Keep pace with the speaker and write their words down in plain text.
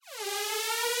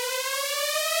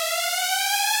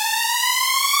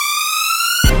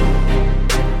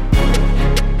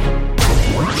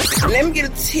Let me get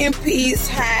a 10-piece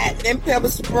hot, then pepper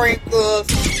sprinkles,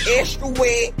 extra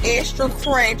wet, extra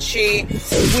crunchy,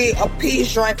 with a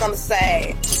peach drink on the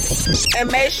side.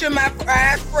 And make sure my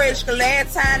fries fresh, because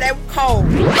last time they were cold.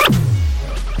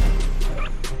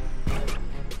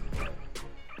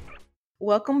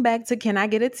 Welcome back to Can I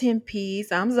Get a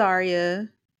 10-Piece? I'm Zaria.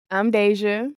 I'm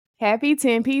Deja. Happy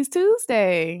 10-Piece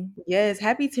Tuesday. Yes,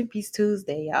 happy 10-Piece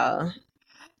Tuesday, y'all.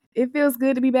 It feels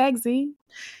good to be back, Z.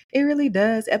 It really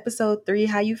does. Episode 3,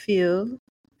 how you feel?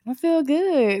 I feel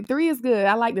good. 3 is good.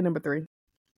 I like the number 3.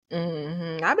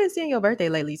 I've been seeing your birthday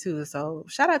lately, too, so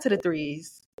shout out to the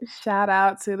 3s. Shout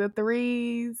out to the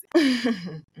 3s.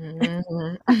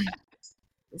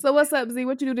 So what's up, Z?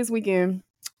 What you do this weekend?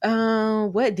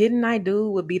 What didn't I do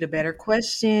would be the better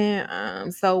question.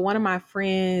 So one of my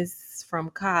friends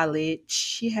from college,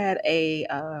 she had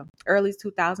a early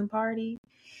 2000 party.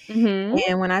 Mm-hmm.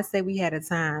 And when I say we had a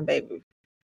time, baby,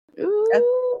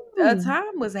 Ooh. a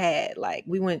time was had. Like,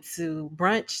 we went to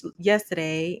brunch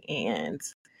yesterday, and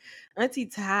Auntie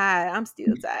tired. I'm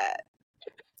still tired.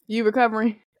 You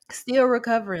recovering? Still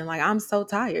recovering. Like, I'm so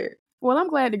tired. Well, I'm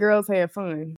glad the girls had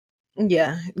fun.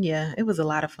 Yeah, it was a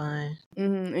lot of fun.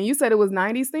 Mm-hmm. And you said it was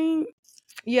 90s theme?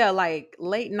 Yeah, like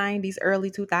late 90s,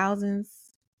 early 2000s.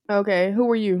 Okay, who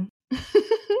were you?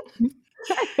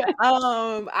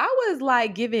 I was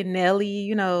like giving Nelly,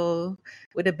 you know,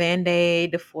 with the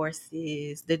Band-Aid, the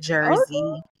Forces, the jersey.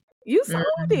 Okay. You sold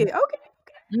it. Okay.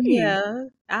 Yeah,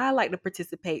 I like to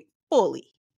participate fully.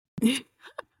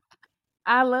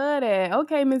 I love that.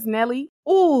 Okay, Miss Nelly.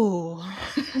 Ooh.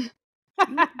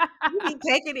 You be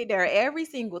taking it there every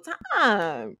single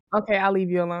time. Okay, I'll leave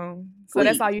you alone. So Please.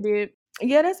 that's all you did?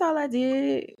 Yeah, that's all I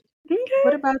did. Okay.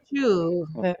 What about you?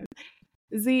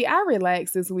 Z, I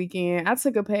relaxed this weekend. I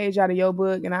took a page out of your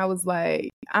book and I was like,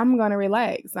 I'm going to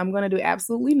relax. I'm going to do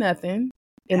absolutely nothing.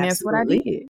 And that's what I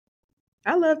did.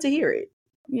 I love to hear it.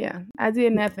 Yeah, I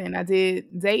did nothing. I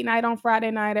did date night on Friday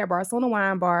night at Barcelona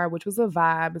Wine Bar, which was a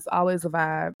vibe. It's always a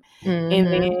vibe. Mm-hmm. And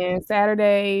then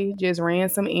Saturday, just ran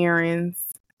some errands.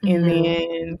 And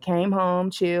then came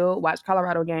home, chilled, watched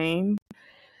Colorado game.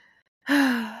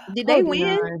 Did they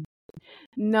win?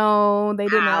 No, they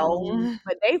did not win.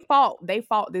 But they fought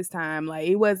this time. Like,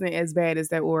 it wasn't as bad as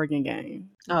that Oregon game.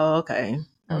 Oh, okay.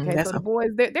 Okay, so the boys,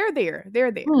 they're there. They're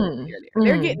getting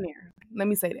there. Let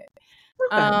me say that.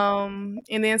 Okay.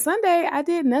 And then Sunday, I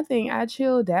did nothing. I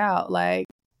chilled out. Like,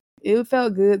 it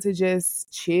felt good to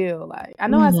just chill. Like, I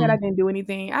know I said I didn't do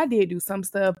anything. I did do some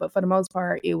stuff, but for the most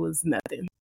part, it was nothing.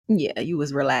 Yeah, you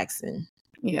was relaxing.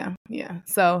 Yeah.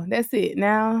 So that's it.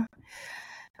 Now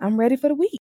I'm ready for the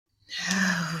week.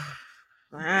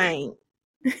 Fine.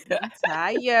 I'm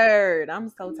tired. I'm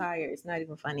so tired. It's not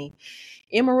even funny.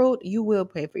 Emerald, you will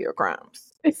pay for your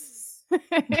crimes.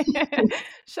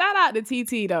 Shout out to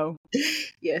TT though.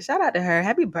 Yeah, shout out to her.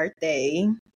 Happy birthday.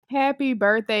 Happy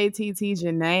birthday, TT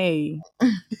Janae.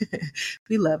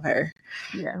 We love her.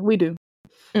 Yeah, we do.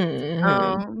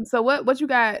 Mm-hmm. So what you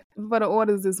got for the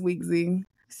orders this week, Z?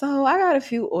 So I got a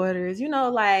few orders. You know,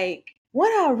 like, what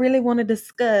I really want to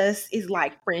discuss is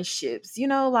like friendships. You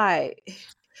know, like,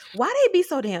 why they be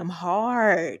so damn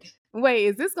hard? Wait,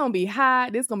 is this gonna be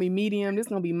hot? This gonna be medium? This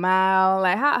gonna be mild?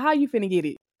 Like, how you finna get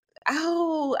it?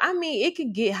 Oh, I mean, it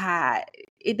could get hot.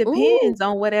 It depends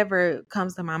on whatever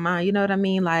comes to my mind. You know what I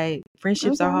mean? Like,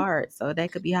 friendships are hard, so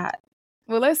that could be hot.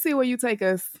 Well, let's see where you take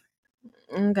us.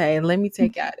 Okay, let me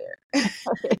take you out there.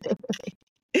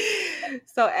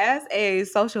 So, as a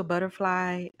social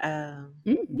butterfly,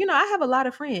 you know, I have a lot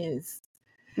of friends.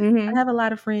 I have a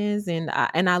lot of friends, and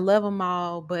I love them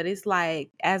all. But it's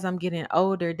like, as I'm getting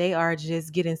older, they are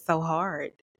just getting so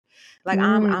hard. Like,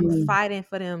 I'm fighting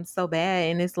for them so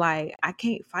bad, and it's like, I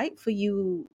can't fight for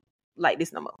you like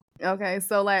this no more. Okay,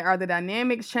 so like, are the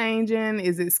dynamics changing?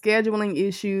 Is it scheduling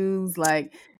issues?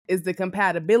 Like, is the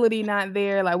compatibility not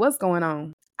there? Like, what's going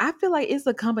on? I feel like it's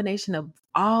a combination of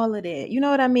all of that. You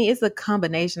know what I mean? It's a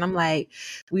combination. I'm like,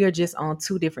 we are just on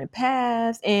two different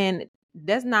paths, and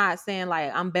that's not saying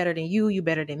like I'm better than you, you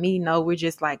better than me. No, we're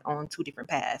just like on two different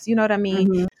paths. You know what I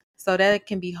mean? So that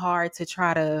can be hard to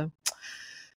try to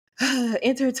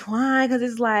intertwine, because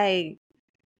it's like,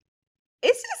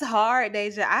 it's just hard,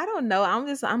 Deja. I don't know.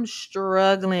 I'm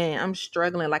struggling.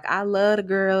 Like, I love the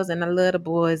girls and I love the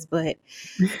boys, but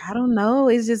I don't know.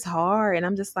 It's just hard. And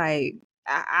I'm just like,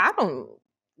 I don't,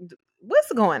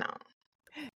 what's going on?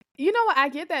 You know what? I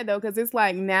get that though, because it's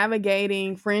like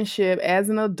navigating friendship as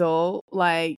an adult.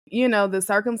 Like, you know, the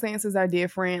circumstances are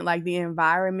different. Like, the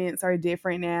environments are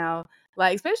different now.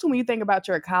 Like, especially when you think about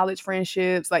your college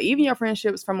friendships, like even your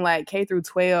friendships from like K through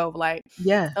 12, like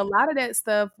a lot of that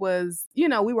stuff was,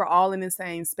 we were all in the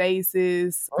same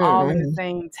spaces, all in the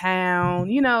same town,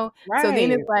 So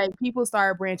then it's like people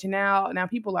started branching out. Now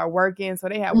people are working, so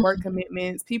they have work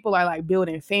commitments. People are like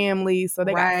building families, so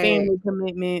they got family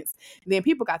commitments. Then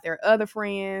people got their other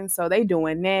friends, so they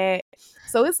doing that.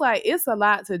 So it's like, it's a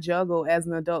lot to juggle as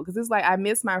an adult, because it's like I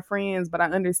miss my friends, but I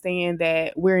understand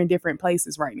that we're in different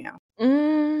places right now.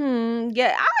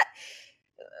 Yeah,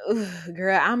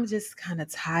 girl, I'm just kind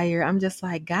of tired. I'm just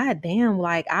like, God damn,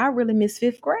 like I really miss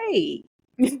 5th grade.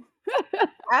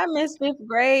 I miss 5th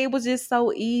grade. It was just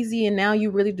so easy, and now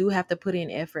you really do have to put in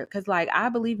effort, because like I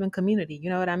believe in community, you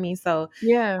know what I mean? So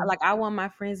yeah, like I want my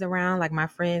friends around. Like my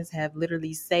friends have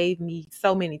literally saved me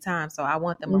so many times, so I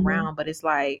want them around. But it's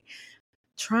like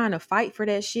trying to fight for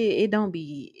that shit.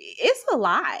 It's a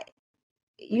lot.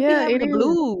 You be having the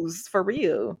blues for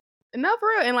real. No, for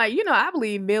real. And like, I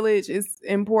believe village is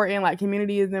important, like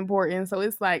community is important. So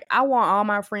it's like I want all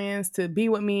my friends to be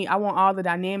with me. I want all the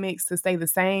dynamics to stay the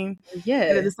same. Yeah.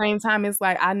 But at the same time, it's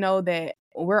like I know that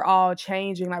we're all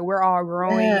changing, like we're all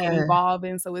growing and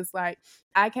evolving. So it's like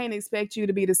I can't expect you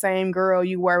to be the same girl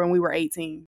you were when we were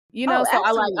 18. So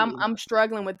I'm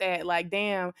struggling with that. Like,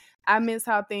 damn, I miss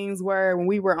how things were when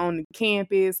we were on the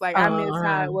campus. Like I miss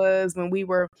how it was when we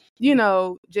were,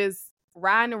 just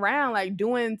riding around, like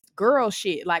doing girl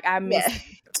shit. Like I miss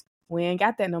we ain't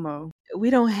got that no more. We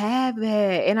don't have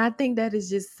that. And I think that is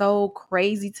just so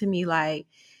crazy to me. Like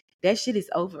that shit is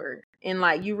over. And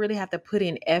like you really have to put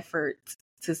in effort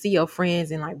to see your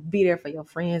friends and like be there for your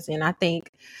friends. And I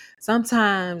think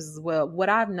sometimes, well, what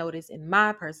I've noticed in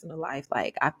my personal life,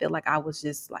 like I feel like I was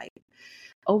just like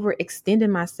overextending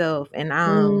myself, and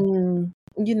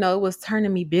it was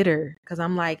turning me bitter, because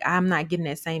I'm like, I'm not getting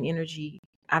that same energy.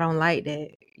 I don't like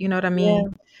that. You know what I mean?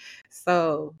 Yeah.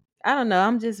 So I don't know.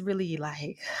 I'm just really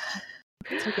like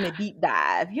taking a deep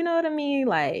dive. You know what I mean?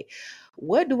 Like,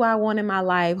 what do I want in my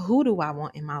life? Who do I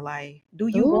want in my life? Do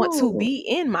you want to be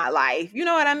in my life? You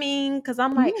know what I mean? Because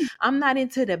I'm like, I'm not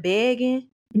into the begging,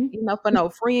 for no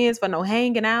friends, for no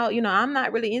hanging out. I'm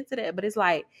not really into that. But it's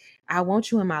like, I want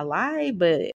you in my life,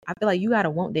 but I feel like you got to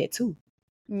want that too.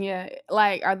 Yeah,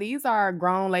 like, are these our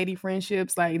grown lady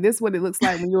friendships? Like, this what it looks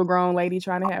like when you're a grown lady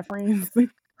trying to have friends?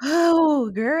 Oh,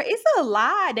 girl, it's a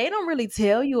lie. They don't really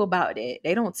tell you about that.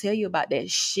 They don't tell you about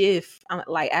that shift.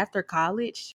 Like after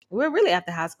college, we're really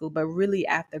after high school, but really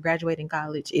after graduating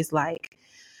college, it's like,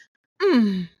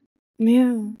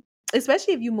 yeah.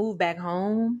 Especially if you move back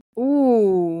home.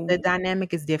 Ooh, the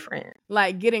dynamic is different.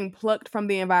 Like getting plucked from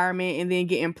the environment and then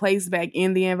getting placed back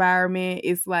in the environment.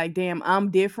 It's like, damn,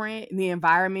 I'm different. The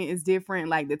environment is different.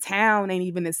 Like the town ain't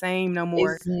even the same no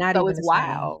more. It's not so even it's the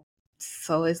wild. Same.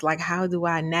 So it's like, how do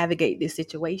I navigate this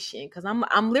situation? Because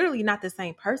I'm literally not the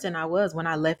same person I was when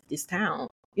I left this town.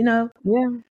 Yeah,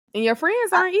 and your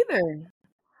friends aren't either.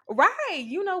 Right.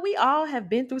 We all have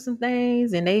been through some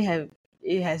things, and it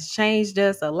has changed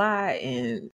us a lot.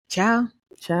 And child.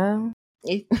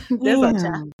 It's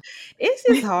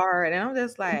just hard, and I'm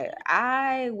just like,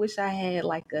 I wish I had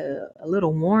like a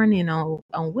little warning on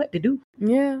what to do.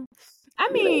 Yeah. I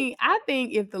mean, I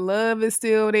think if the love is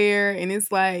still there and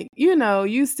it's like,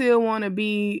 you still want to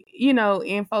be,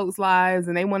 in folks' lives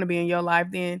and they want to be in your life,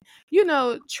 then,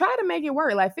 try to make it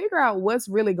work. Like, figure out what's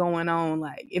really going on.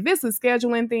 Like, if it's a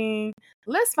scheduling thing,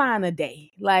 let's find a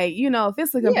day. Like, if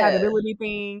it's a compatibility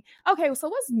thing, okay, so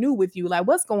what's new with you? Like,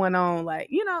 what's going on? Like,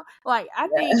 I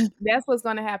think that's what's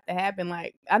going to have to happen.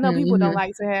 Like, I know people don't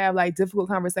like to have like difficult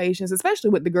conversations, especially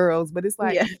with the girls, but it's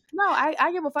like, no,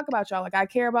 I give a fuck about y'all. Like, I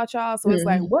care about y'all. So it's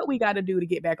like, what we got to do to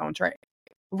get back on track.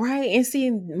 Right. And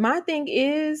see, my thing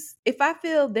is, if I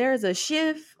feel there's a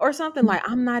shift or something, like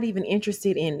I'm not even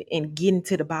interested in getting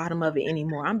to the bottom of it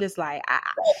anymore. I'm just like,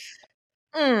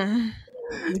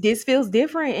 this feels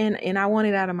different, and I want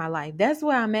it out of my life. That's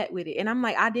where I'm at with it. And I'm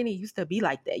like, I didn't used to be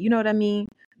like that. You know what I mean?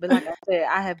 But like I said,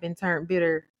 I have been turned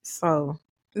bitter. So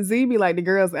Z be like, the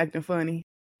girls acting funny.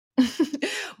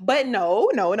 But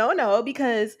no,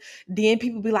 because then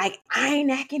people be like, I ain't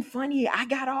acting funny. I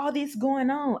got all this going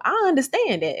on. I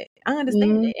understand that.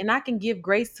 That. And I can give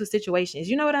grace to situations.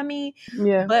 You know what I mean?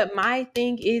 Yeah. But my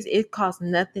thing is, it costs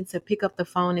nothing to pick up the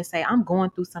phone and say, I'm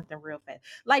going through something real fast.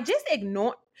 Like, just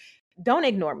don't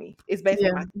ignore me. It's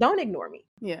basically don't ignore me.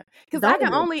 Yeah. Because I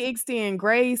can only extend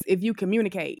grace if you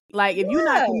communicate. Like, if you're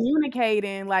not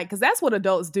communicating, like, because that's what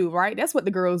adults do, right? That's what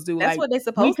the girls do. That's like, what they're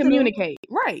supposed to communicate.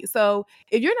 Right. So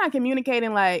if you're not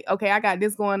communicating, like, okay, I got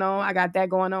this going on, I got that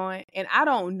going on, and I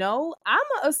don't know, I'm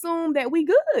going to assume that we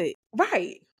good.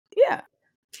 Right. Yeah.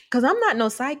 Cause I'm not no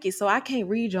psychic, so I can't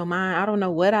read your mind. I don't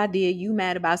know what I did. You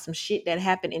mad about some shit that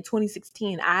happened in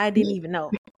 2016. I didn't even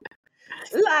know.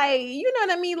 Like, you know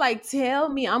what I mean? Like, tell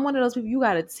me. I'm one of those people. You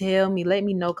gotta tell me. Let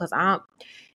me know. Cause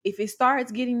if it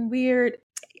starts getting weird,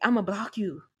 I'ma block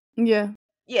you. Yeah.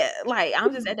 Yeah, like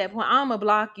I'm just at that point. I'ma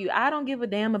block you. I don't give a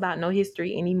damn about no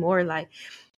history anymore. Like,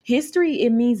 history,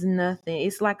 it means nothing.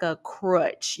 It's like a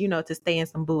crutch, to stay in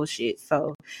some bullshit.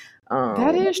 So,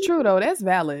 That is true though. That's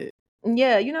valid.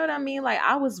 yeah, you know what I mean? Like,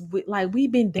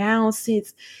 we've been down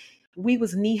since we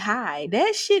was knee high.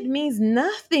 That shit means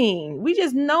nothing. We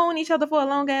just known each other for a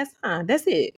long ass time. That's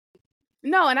it.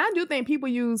 No, and I do think people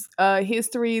use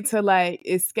history to like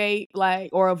escape, like,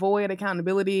 or avoid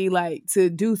accountability, like to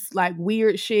do like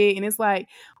weird shit. And it's like,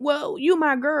 well, you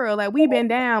my girl, like we been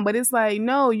down, but it's like,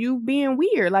 no, you being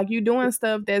weird, like you doing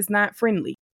stuff that's not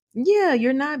friendly. Yeah,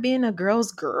 you're not being a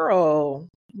girl's girl.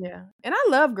 Yeah, and I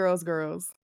love girls.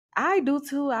 I do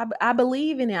too. I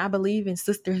believe in it. I believe in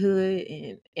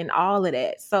sisterhood and all of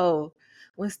that. So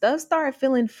when stuff start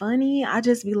feeling funny, I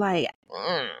just be like,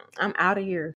 I'm out of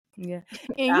here. Yeah,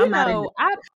 and I'm out of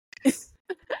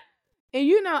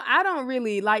I don't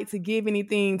really like to give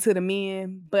anything to the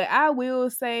men, but I will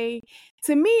say,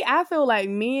 to me, I feel like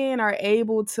men are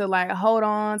able to like hold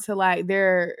on to like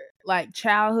their like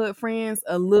childhood friends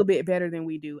a little bit better than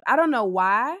we do. I don't know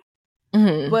why.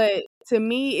 But to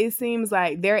me, it seems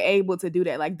like they're able to do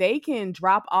that. Like they can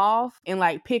drop off and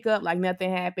like pick up like nothing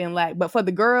happened. Like, but for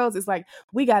the girls, it's like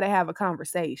we got to have a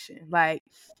conversation. Like,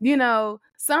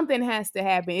 something has to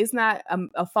happen. It's not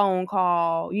a phone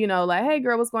call. Like, hey,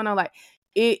 girl, what's going on? Like,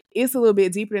 it's a little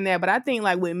bit deeper than that. But I think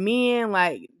like with men,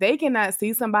 like they cannot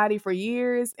see somebody for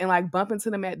years and like bump into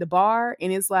them at the bar,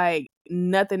 and it's like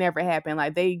nothing ever happened.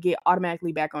 Like they get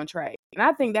automatically back on track, and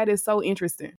I think that is so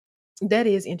interesting. That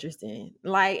is interesting.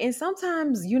 Like, and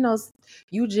sometimes, you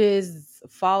just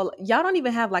fall. Y'all don't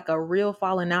even have like a real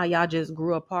falling out. Y'all just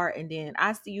grew apart. And then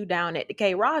I see you down at the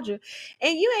K Roger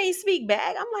and you ain't speak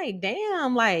back. I'm like,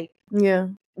 damn, like, yeah,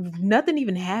 nothing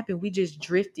even happened. We just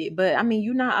drifted. But I mean,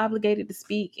 you're not obligated to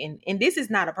speak. And this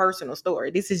is not a personal story.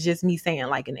 This is just me saying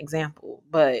like an example.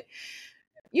 But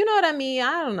you know what I mean?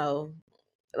 I don't know.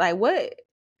 Like,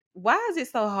 why is it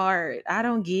so hard? I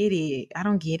don't get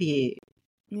it.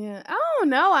 Yeah, I don't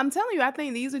know. I'm telling you, I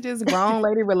think these are just grown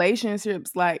lady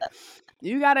relationships. Like,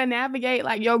 you got to navigate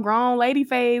like your grown lady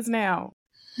phase now.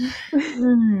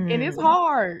 And it's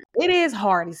hard. It is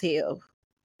hard as hell.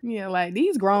 Yeah, like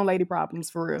these grown lady problems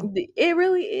for real. It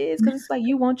really is, because it's like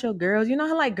you want your girls. You know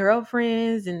how like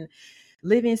girlfriends and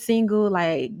living single,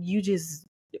 like you just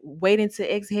waiting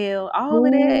to exhale, all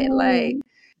of that. Like,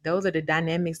 those are the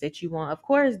dynamics that you want. Of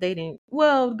course,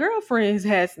 girlfriends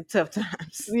had some tough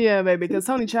times. Yeah, baby, because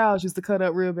Tony Childs used to cut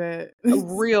up real bad.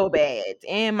 Real bad.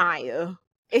 And Maya.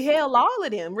 Hell, all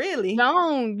of them, really.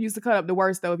 Joan used to cut up the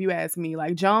worst, though, if you ask me.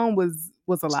 Like, Joan was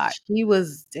a lot. She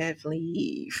was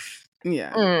definitely...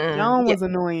 Yeah. Joan was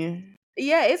annoying.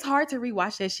 Yeah, it's hard to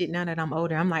rewatch that shit now that I'm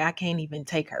older. I'm like, I can't even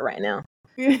take her right now.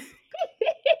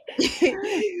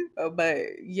 But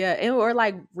yeah, or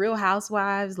like Real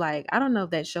Housewives, like I don't know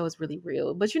if that show is really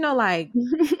real, but like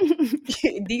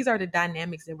these are the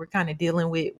dynamics that we're kind of dealing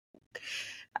with,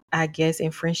 I guess, in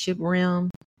friendship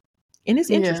realm. And it's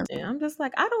interesting. Yeah. I'm just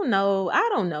like, I don't know,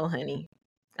 honey.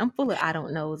 I'm full of I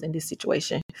don't knows in this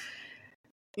situation.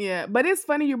 Yeah, but it's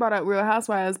funny you brought up Real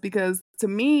Housewives, because to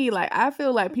me, like, I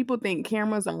feel like people think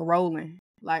cameras are rolling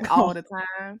like all the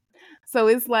time. So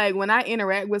it's like when I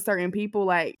interact with certain people,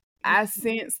 like I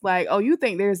sense like, oh, you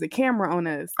think there's a camera on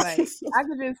us? Like I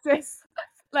could just say,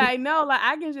 like, no, like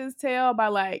I can just tell by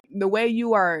like the way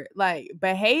you are like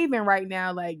behaving right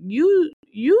now. Like you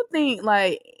think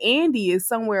like Andy is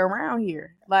somewhere around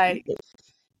here, like.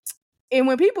 And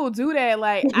when people do that,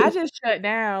 like I just shut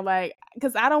down, like,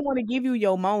 because I don't want to give you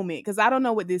your moment, because I don't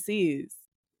know what this is.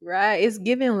 Right? It's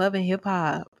giving Love and Hip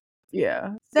Hop.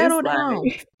 Yeah, settle down.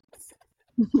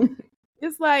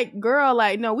 It's like, girl,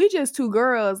 like, no, we just two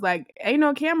girls. Like, ain't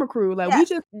no camera crew. Like, we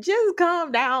just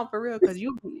calm down for real, because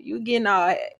you getting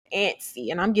all antsy,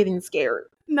 and I'm getting scared.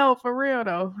 No, for real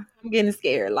though, I'm getting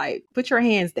scared. Like, put your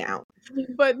hands down.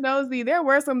 But Nosy, there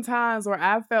were some times where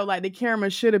I felt like the camera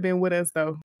should have been with us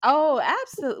though. Oh,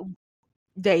 absolutely,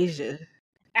 Deja.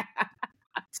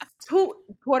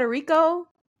 Puerto Rico.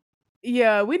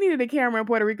 Yeah, we needed a camera in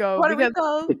Puerto Rico. Puerto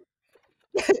Rico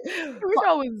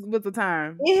was a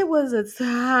time. It was a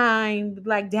time,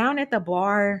 like down at the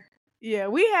bar. Yeah,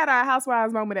 we had our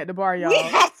housewives moment at the bar, y'all.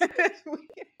 It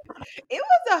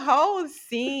was a whole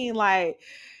scene. Like,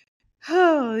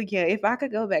 oh yeah, if I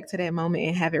could go back to that moment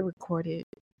and have it recorded,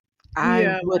 I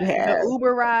Yeah, would like the have.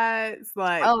 Uber rides,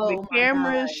 like the Oh my God.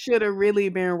 cameras should have really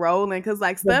been rolling because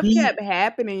like The stuff beat. kept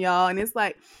happening, y'all. And it's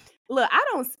like, look, I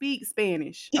don't speak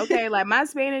Spanish. Okay. Like my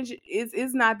Spanish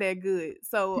is not that good.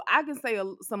 So I can say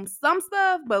some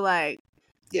stuff, but like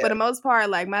for Yeah. the most part,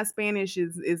 like my Spanish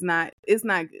is not it's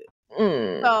not good.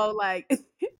 Mm. So like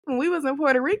when we was in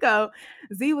Puerto Rico,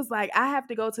 Z was like, I have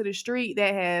to go to the street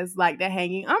that has like the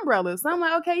hanging umbrellas. So I'm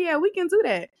like, okay, yeah, we can do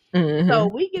that. So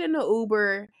Mm-hmm. we get in the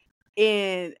Uber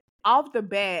and off the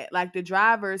bat, like the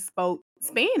driver spoke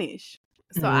Spanish.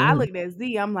 So I Mm-hmm. looked at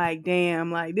Z, I'm like,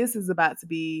 damn, like this is about to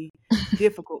be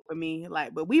difficult for me.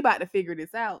 Like, but we about to figure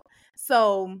this out.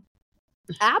 So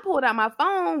I pulled out my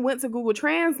phone, went to Google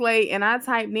Translate, and I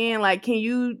typed in, like, can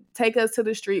you take us to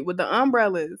the street with the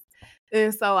umbrellas?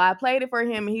 And so I played it for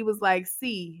him, and he was like,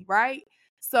 see, right?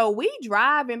 So we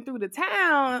driving through the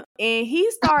town, and he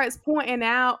starts pointing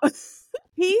out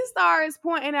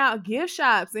gift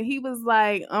shops, and he was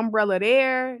like, umbrella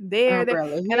there, there.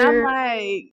 Umbrella And I'm here.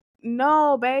 like,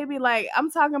 no, baby, like I'm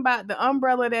talking about the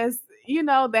umbrella that's,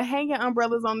 the hanging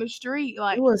umbrellas on the street. It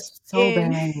Like, was so and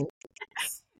bad.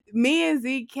 me and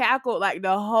Z cackled like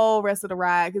the whole rest of the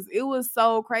ride because it was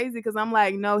so crazy. Because I'm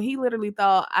like, no, he literally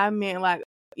thought I meant like,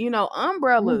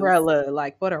 umbrellas. Umbrella,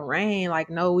 like for the rain. Like,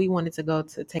 no, we wanted to go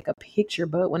to take a picture,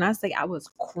 but when I say I was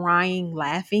crying,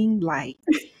 laughing, like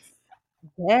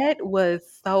that was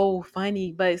so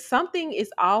funny. But something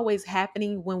is always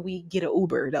happening when we get an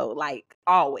Uber, though. Like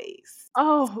always.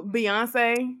 Oh,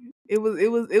 Beyonce. It was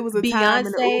a time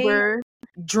in the Beyonce, Uber.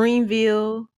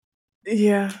 Dreamville,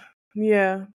 Yeah.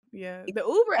 Yeah. Yeah. The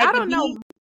Uber, at I the don't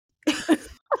beach.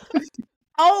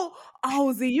 know.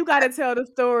 Oh, Z, you gotta tell the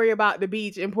story about the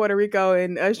beach in Puerto Rico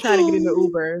and us trying to get in the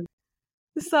Uber.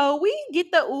 So we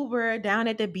get the Uber down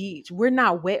at the beach. We're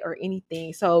not wet or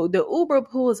anything. So the Uber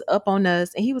pulls up on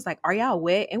us and he was like, are y'all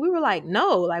wet? And we were like,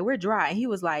 no, like we're dry. And he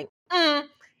was like,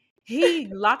 He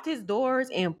locked his doors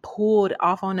and pulled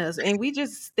off on us. And we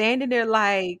just standing there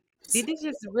like, did this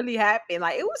just really happen?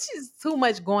 Like it was just too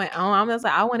much going on. I'm just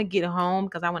like, I want to get home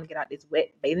because I want to get out this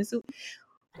wet bathing suit.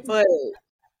 But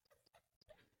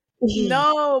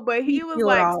No, but he he was peeled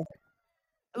like, off.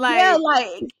 Yeah, like,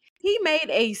 like he made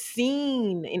a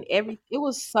scene and it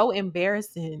was so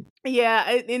embarrassing. yeah,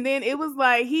 and then it was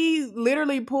like he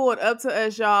literally pulled up to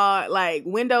us, y'all, like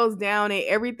windows down and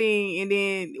everything. And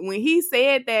then when he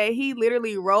said that, he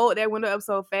literally rolled that window up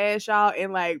so fast, y'all,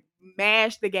 and like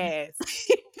mashed the gas.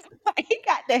 He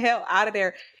got the hell out of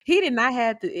there. He did not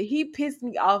have to. He pissed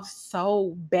me off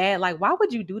so bad. Like, why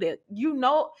would you do that? Why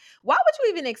would you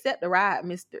even accept the ride,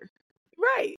 mister?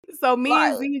 Right. So me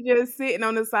and Like, Z just sitting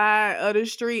on the side of the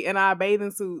street in our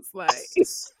bathing suits, like, too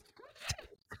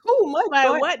much like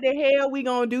going. what the hell we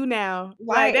gonna do now?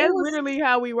 Like Like, it that's was literally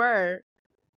how we were.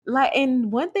 like,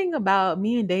 and one thing about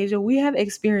me and Deja, we have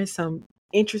experienced some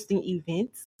interesting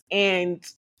events, and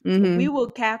we will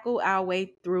cackle our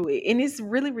way through it, and it's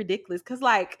really ridiculous because,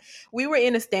 like, we were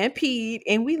in a stampede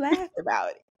and we laughed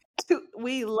about it.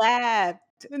 We laughed.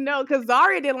 No, because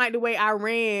Zaria didn't like the way I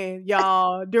ran,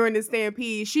 y'all, during the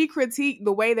stampede. She critiqued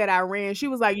the way that I ran. She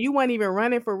was like, you weren't even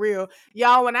running for real.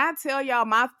 Y'all, when I tell y'all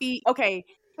my feet, okay,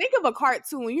 think of a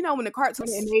cartoon. You know, when the cartoon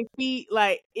and their feet,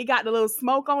 like, it got the little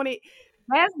smoke on it.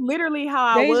 That's literally how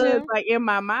I was, Deja, like, in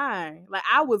my mind. Like,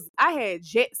 I had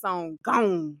jets on,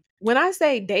 gone. when I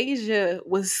say Deja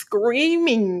was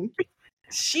screaming,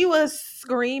 she was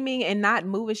screaming and not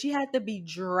moving. She had to be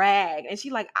dragged. And she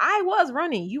like, I was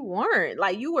running. You weren't.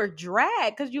 Like, you were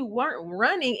dragged because you weren't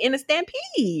running in a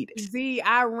stampede. Z,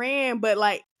 I ran, but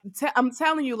like, I'm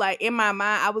telling you, like, in my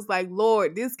mind, I was like,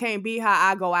 Lord, this can't be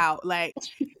how I go out. Like,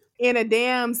 in a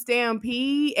damn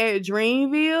stampede at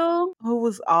Dreamville. It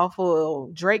was awful.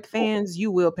 Drake fans,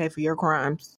 you will pay for your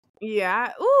crimes.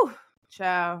 Yeah,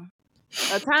 child.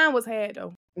 A time was had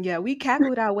though. Yeah, we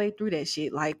cackled our way through that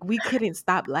shit. Like, we couldn't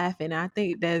stop laughing. I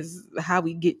think that's how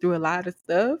we get through a lot of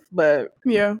stuff. But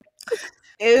yeah,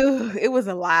 it was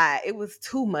a lot. It was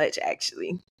too much,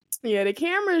 actually. Yeah, the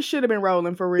cameras should have been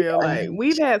rolling for real. Like,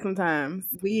 we've had some times.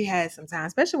 We had some time,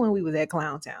 especially when we was at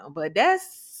Clown Town. But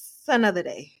that's another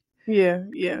day. Yeah.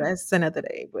 That's another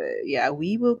day. But yeah,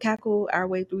 we will cackle our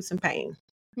way through some pain.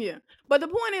 Yeah. But the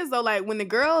point is, though, like, when the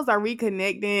girls are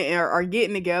reconnecting or are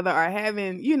getting together or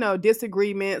having,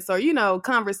 disagreements or,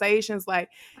 conversations, like,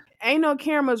 ain't no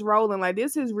cameras rolling. Like,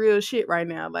 this is real shit right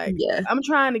now. Like, yeah, I'm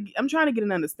trying to get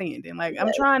an understanding. Like,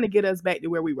 I'm trying to get us back to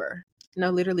where we were. No,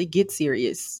 literally get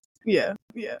serious. Yeah.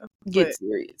 Get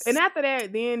serious. And after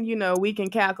that, then, we can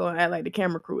cackle and act like the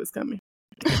camera crew is coming.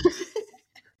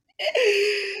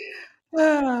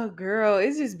 Oh, girl,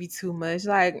 it's just be too much.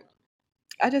 Like,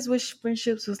 I just wish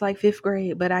friendships was like 5th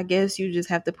grade, but I guess you just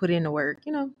have to put in the work.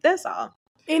 That's all.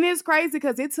 And it's crazy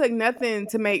because it took nothing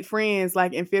to make friends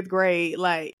like in 5th grade.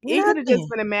 Like it could have just Nothing.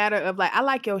 been a matter of like, I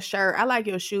like your shirt, I like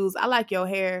your shoes, I like your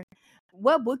hair.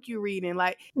 What book you reading?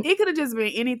 Like it could have just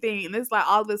been anything. And it's like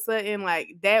all of a sudden,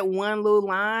 like that one little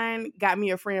line got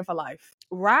me a friend for life.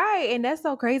 Right. And that's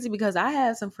so crazy because I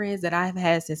have some friends that I've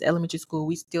had since elementary school.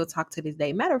 We still talk to this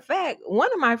day. Matter of fact,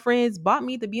 one of my friends bought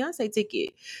me the Beyonce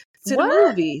ticket to the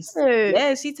movies.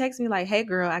 Yeah, she texted me like, "Hey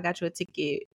girl, I got you a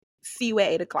ticket. See you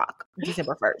at 8:00,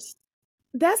 December 1st."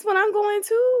 That's when I'm going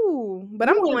too. But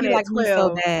I'm going at like 12. Me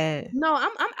so bad. No,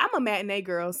 I'm a matinee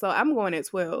girl, so I'm going at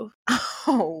 12.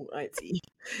 Oh, auntie.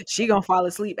 She gonna fall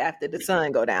asleep after the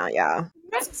sun go down, y'all.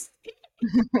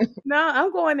 No,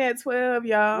 I'm going at 12,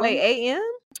 y'all. Wait, a.m.?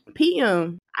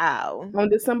 p.m. Ow. On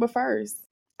December 1st.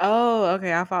 Oh,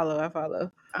 okay. I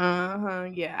follow.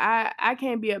 Yeah, I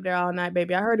can't be up there all night,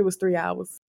 baby. I heard it was 3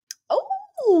 hours.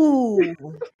 Oh.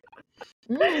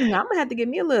 I'm gonna have to get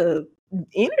me a little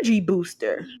energy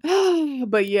booster.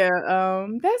 But yeah,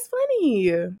 that's funny.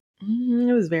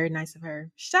 It was very nice of her.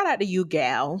 Shout out to you,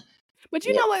 gal. But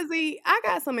you know what, Z? I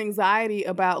got some anxiety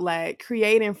about like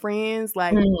creating friends,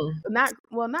 like not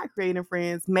creating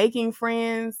friends, making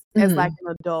friends as like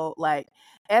an adult, like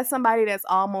as somebody that's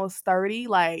almost 30,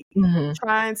 like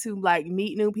trying to like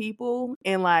meet new people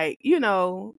and like,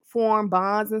 form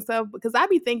bonds and stuff. Because I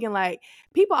be thinking like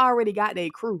people already got their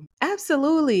crew.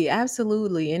 Absolutely. And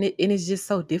it's just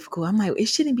so difficult. I'm like, it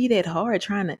shouldn't be that hard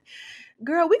trying to.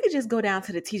 Girl, we could just go down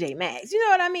to the TJ Maxx. You know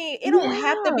what I mean? It don't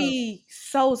have to be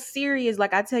so serious.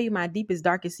 Like I tell you my deepest,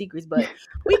 darkest secrets, but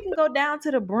we can go down to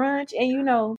the brunch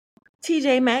and,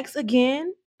 TJ Maxx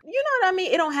again. You know what I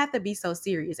mean? It don't have to be so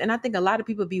serious. And I think a lot of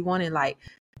people be wanting like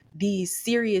these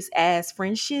serious ass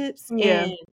friendships. Yeah.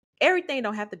 And everything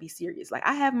don't have to be serious. Like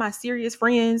I have my serious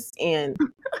friends and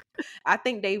I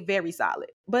think they very solid.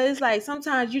 But it's like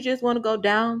sometimes you just want to go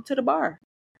down to the bar.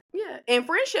 Yeah, and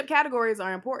friendship categories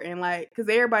are important, like, because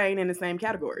everybody ain't in the same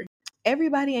category.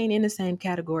 Everybody ain't in the same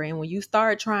category. And when you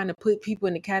start trying to put people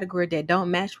in the category that don't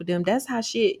match with them, that's how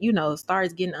shit,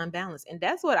 starts getting unbalanced. And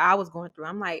that's what I was going through.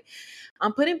 I'm like,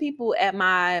 I'm putting people at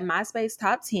my MySpace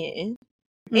top 10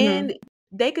 and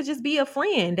they could just be a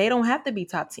friend. They don't have to be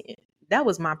top 10. That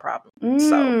was my problem.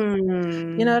 So,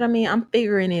 you know what I mean? I'm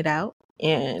figuring it out.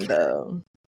 And,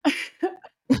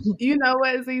 you know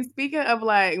what? See, speaking of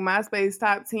like MySpace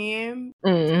top 10,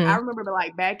 I remember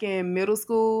like back in middle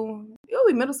school. It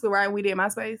was middle school, right? We did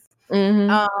MySpace.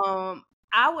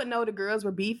 I would know the girls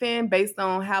were beefing based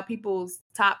on how people's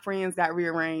top friends got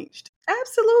rearranged.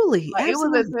 Absolutely. Like,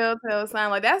 absolutely. It was a telltale sign.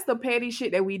 Like that's the petty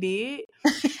shit that we did.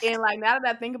 And like now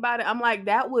that I think about it, I'm like,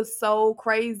 that was so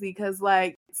crazy because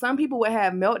like some people would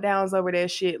have meltdowns over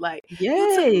that shit. Like, you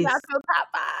took me out your top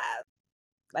 5.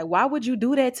 Like, why would you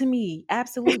do that to me?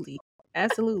 Absolutely.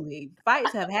 Absolutely.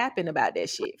 Fights have happened about that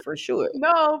shit for sure.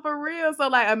 No, for real. So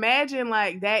like imagine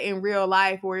like that in real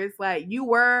life where it's like you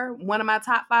were one of my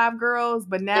top 5 girls,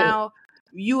 but now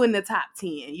you in the top 10.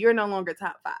 You're no longer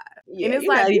top 5. Yeah, and it's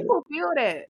like people feel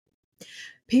that.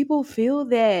 People feel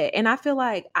that. And I feel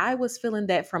like I was feeling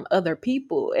that from other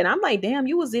people. And I'm like, damn,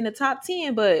 you was in the top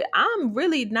 10, but I'm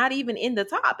really not even in the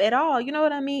top at all. You know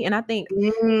what I mean? And I think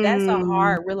that's a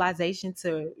hard realization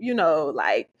to,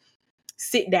 like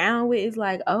sit down with. It's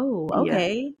like, oh,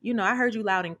 okay. Yeah. I heard you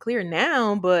loud and clear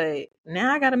now, but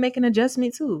now I got to make an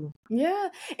adjustment too. Yeah.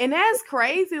 And that's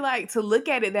crazy, like to look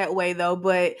at it that way though.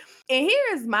 But, and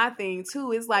here's my thing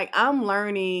too. It's like, I'm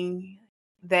learning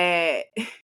that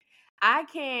I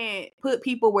can't put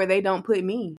people where they don't put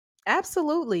me.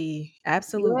 Absolutely.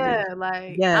 Yeah,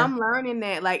 like I'm learning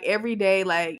that like every day,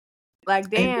 like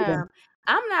damn,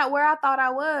 I'm not where I thought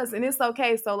I was, and it's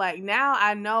okay. So like now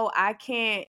I know I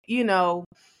can't,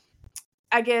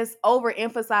 I guess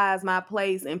overemphasize my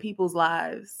place in people's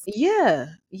lives. Yeah.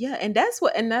 And that's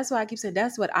why I keep saying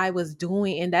that's what I was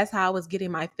doing, and that's how I was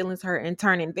getting my feelings hurt and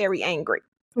turning very angry.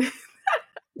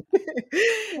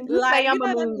 Like I'm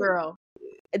a moon girl.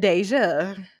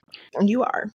 Deja, you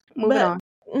are. Moving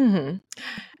on.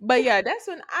 But yeah, that's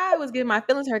when I was getting my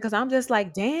feelings hurt because I'm just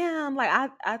like, damn, like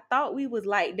I thought we was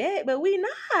like that, but we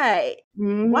not.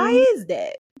 Why is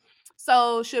that?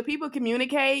 So should people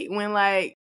communicate when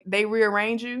like they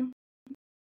rearrange you?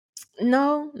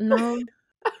 No.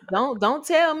 Don't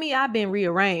tell me I've been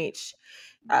rearranged.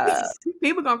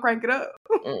 People gonna crank it up.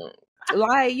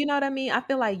 Like, you know what I mean? I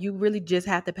feel like you really just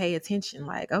have to pay attention.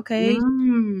 Like, okay,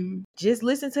 just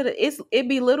listen to it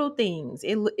be little things.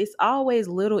 It's always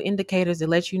little indicators that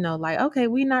let you know, like, okay,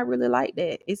 we not really like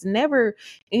that. It's never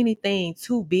anything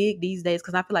too big these days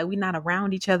because I feel like we're not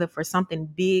around each other for something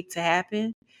big to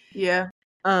happen. Yeah.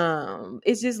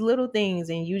 It's just little things,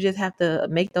 and you just have to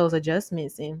make those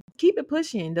adjustments and keep it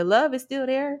pushing. The love is still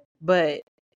there, but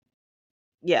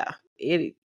yeah,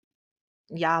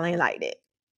 y'all ain't like that.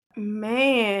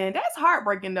 Man, that's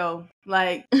heartbreaking though.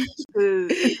 Like,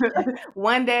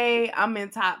 one day I'm in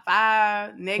top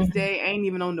 5, next day ain't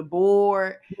even on the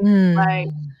board. Like,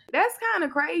 that's kind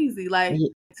of crazy. Like,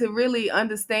 to really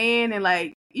understand and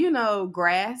like,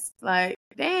 grasp. Like,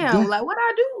 damn, like what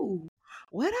I do?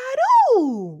 What I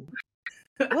do?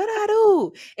 What I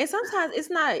do? And sometimes it's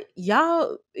not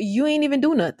y'all. You ain't even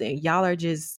do nothing. Y'all are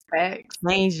just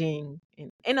changing.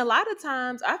 And a lot of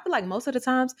times, I feel like most of the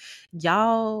times,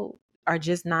 y'all are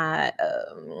just not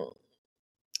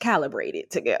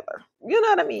calibrated together. You know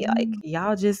what I mean? Like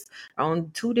y'all just are on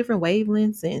 2 different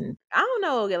wavelengths, and I don't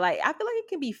know. Like I feel like it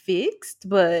can be fixed,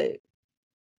 but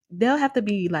there'll have to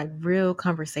be like real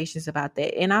conversations about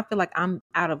that. And I feel like I'm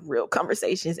out of real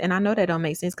conversations, and I know that don't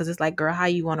make sense because it's like, girl, how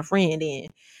you want a friend then?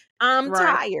 I'm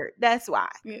tired. That's why.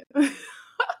 Yeah.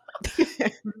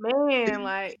 Man,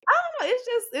 like I don't know.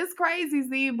 It's crazy,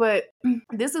 see, but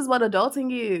this is what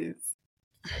adulting is.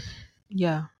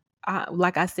 Yeah.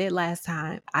 Like I said last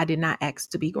time, I did not ask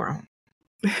to be grown.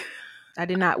 I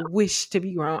did not wish to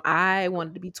be grown. I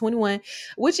wanted to be 21,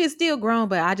 which is still grown,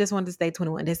 but I just wanted to stay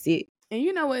 21. That's it. And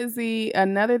you know what, Z?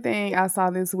 Another thing I saw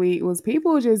this week was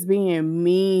people just being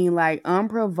mean, like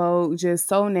unprovoked, just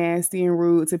so nasty and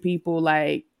rude to people,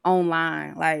 like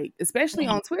online, like especially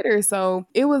on Twitter. So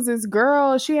it was this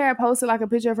girl, she had posted like a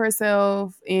picture of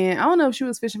herself, and I don't know if she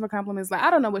was fishing for compliments. Like, I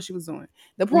don't know what she was doing.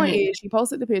 The point is, she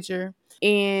posted the picture,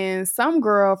 and some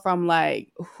girl from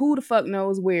like who the fuck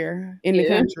knows where in the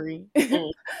country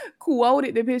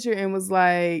quoted the picture and was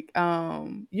like,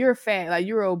 you're fat, like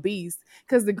you're obese.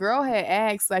 Because the girl had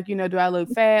asked, like, do I look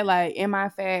fat? Like, am I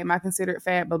fat? Am I considered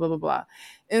fat? Blah, blah, blah, blah.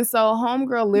 And so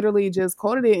homegirl literally just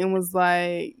quoted it and was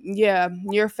like, yeah,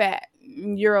 you're fat.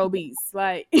 You're obese.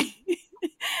 Like,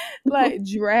 like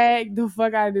drag the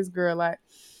fuck out of this girl. Like,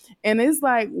 and it's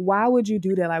like, why would you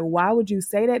do that? Like, why would you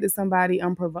say that to somebody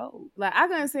unprovoked? Like, I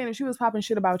can understand if she was popping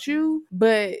shit about you,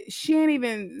 but she didn't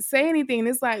even say anything.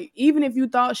 It's like, even if you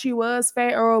thought she was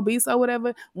fat or obese or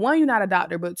whatever, one, you're not a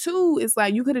doctor, but two, it's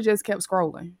like, you could have just kept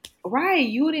scrolling. Right.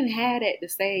 You didn't have that to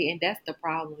say, and that's the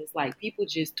problem. It's like people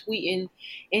just tweeting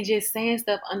and just saying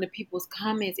stuff under people's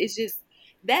comments. It's just,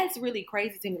 that's really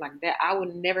crazy to me. Like that, I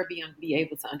would never be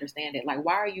able to understand it. Like,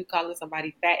 why are you calling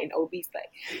somebody fat and obese?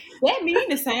 Like, that mean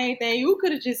the same thing. You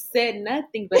could have just said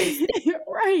nothing, but instead,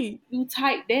 right, you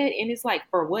typed that, and it's like,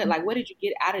 for what? Like, what did you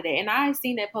get out of that? And I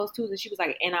seen that post too, and she was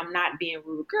like, "And I'm not being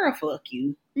rude, girl. Fuck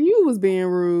you. You was being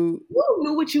rude. You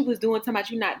knew what you was doing. Talking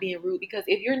about you not being rude, because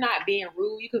if you're not being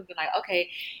rude, you could be like, okay,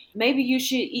 maybe you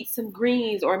should eat some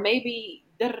greens, or maybe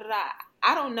da da da."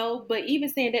 I don't know, but even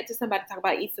saying that to somebody, talk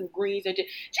about eat some greens or just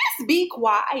be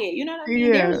quiet. You know what I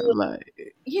mean?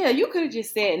 Yeah, you could have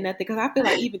just said nothing, because I feel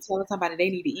like even telling somebody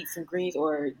they need to eat some greens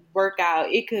or work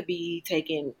out, it could be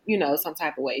taken, some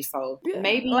type of way. So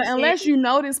maybe unless you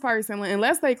know this person,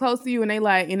 unless they close to you and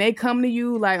they come to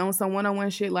you like on some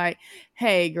one-on-one shit, like,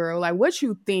 hey girl, like what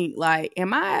you think? Like,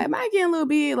 am I getting a little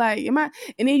bit? Like, am I?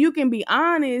 And then you can be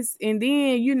honest, and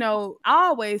then I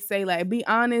always say like be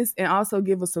honest and also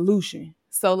give a solution.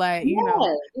 So like,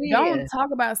 don't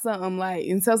talk about something like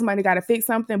and tell somebody got to fix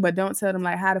something, but don't tell them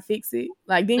like how to fix it.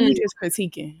 Like then you just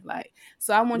critiquing. Like,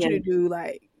 so I want you to do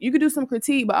like, you could do some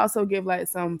critique, but also give like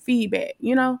some feedback,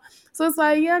 So it's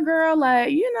like, yeah, girl,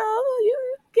 like, you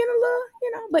getting a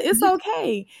little, but it's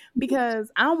okay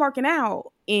because I'm working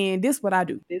out and this what I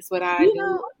do. This what I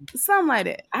do. Something like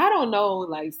that. I don't know.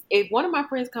 Like, if one of my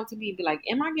friends come to me and be like,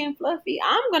 am I getting fluffy?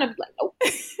 I'm going to be like, nope.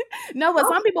 No, but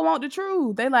some people want the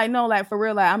truth. They like, no, like for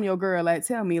real, like I'm your girl. Like,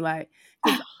 tell me, like,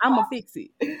 cause I'm going to fix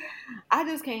it. I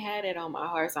just can't have that on my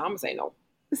heart. So I'm going to say no.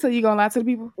 So you going to lie to the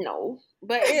people? No.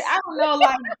 But I don't know,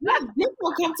 like,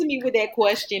 people come to me with that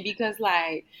question because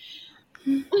like,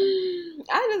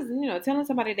 I just, telling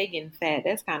somebody they getting fat,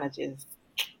 that's kind of just,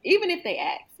 even if they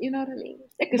ask, you know what I mean?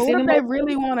 But what if they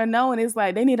really want to know and it's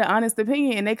like they need an honest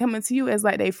opinion and they coming to you as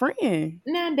like their friend?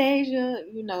 Now, Deja,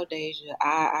 Deja,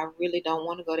 I really don't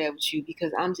want to go there with you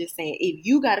because I'm just saying, if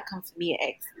you got to come to me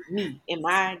and ask me, am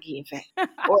I getting fat?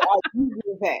 Or are you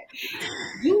getting fat?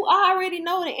 You already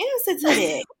know the answer to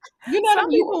that. Some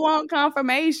people want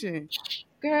confirmation.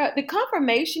 Girl, the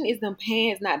confirmation is them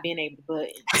pants not being able to button.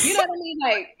 You know what I mean?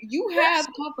 Like, you have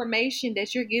confirmation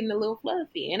that you're getting a little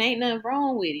fluffy and ain't nothing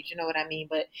wrong with it. You know what I mean?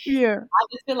 But yeah, I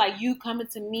just feel like you coming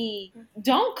to me,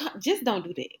 don't do that. Just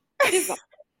don't.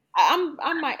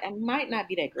 I might not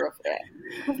be that girl for that.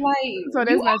 Like, so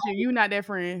that's not you. You not that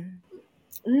friend.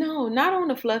 No, not on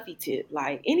the fluffy tip.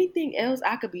 Like anything else,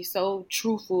 I could be so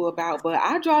truthful about, but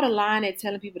I draw the line at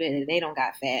telling people that they don't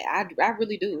got fat. I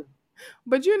really do.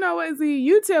 But you know what, Z?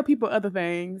 You tell people other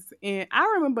things. And I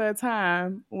remember a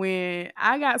time when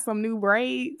I got some new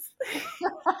braids.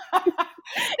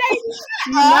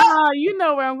 You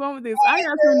know where I'm going with this. I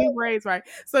got some new braids, right?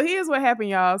 So here's what happened,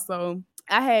 y'all. So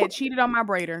I had cheated on my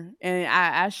braider, and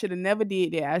I should have never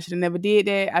did that. I should have never did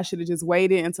that. I should have just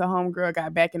waited until homegirl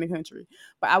got back in the country.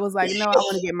 But I was like, no, I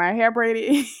want to get my hair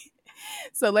braided.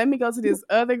 So let me go to this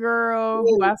other girl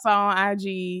who I saw on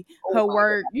IG. Her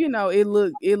work, you know, it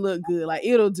looked good. Like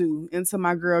it'll do until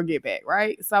my girl get back,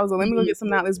 right? So I was like, let me go get some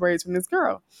knotless braids from this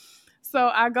girl. So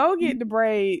I go get the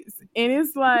braids, and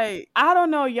it's like, I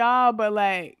don't know y'all, but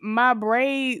like my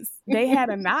braids, they had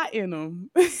a knot in them.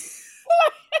 Yeah,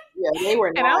 they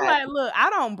were not. And I'm like, look, I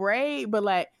don't braid, but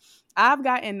like I've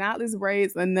gotten knotless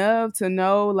braids enough to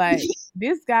know like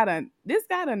this got a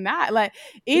knot. Like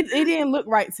it didn't look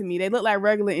right to me. They look like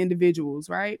regular individuals,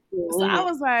 right? Mm-hmm. So I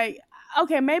was like,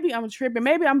 okay, maybe I'm tripping.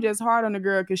 Maybe I'm just hard on the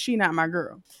girl because she not my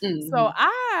girl. Mm-hmm. So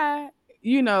I,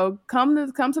 you know, come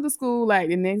to the school like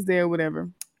the next day or whatever.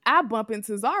 I bump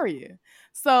into Zaria.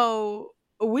 So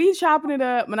we chopping it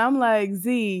up, and I'm like,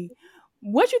 Z,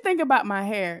 what you think about my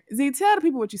hair? Z, tell the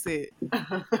people what you said.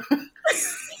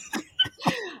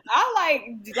 I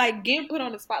like getting put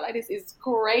on the spot like this is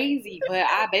crazy, but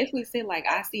I basically said like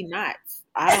I see knots.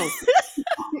 I don't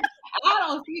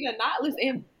see the knotless.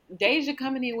 And Deja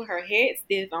coming in with her head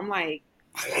stiff. I'm like,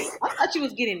 I thought she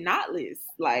was getting knotless,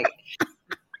 like.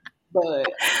 But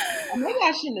maybe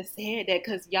I shouldn't have said that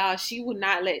because y'all, she would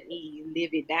not let me live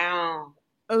it down.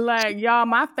 Like, y'all,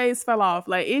 my face fell off.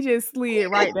 Like, it just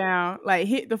slid right down, like,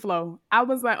 hit the floor. I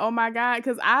was like, oh my God,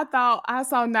 because I thought I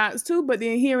saw knots too, but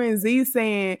then hearing Z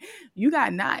saying, you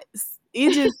got knots,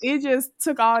 it just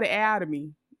took all the air out of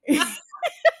me. Okay,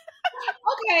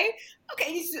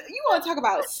 you want to talk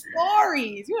about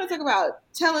stories. You want to talk about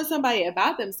telling somebody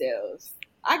about themselves.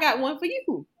 I got one for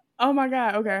you. Oh my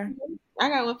God, okay. I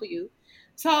got one for you.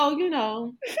 So, you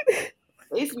know,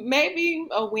 it's maybe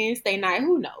a Wednesday night.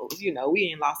 Who knows? You know,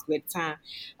 we in law school at the time.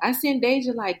 I sent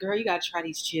Deja like, girl, you got to try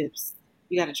these chips.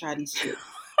 You got to try these chips.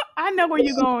 I know where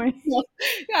you're going. You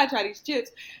got to try these chips.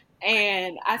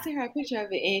 And I sent her a picture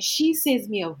of it, and she sends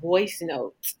me a voice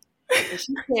note. And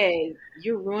she says,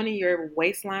 you're ruining your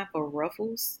waistline for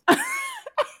Ruffles. When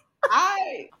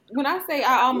I say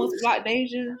I almost blocked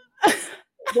Deja,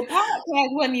 the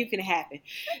podcast wasn't even gonna happen.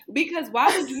 Because why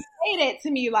would you say that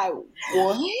to me? Like,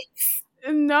 what?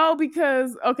 No,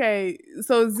 because okay,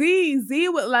 so Z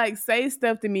would like say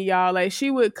stuff to me, y'all. Like she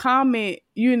would comment,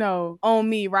 you know, on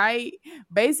me, right?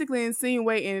 Basically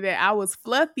insinuating that I was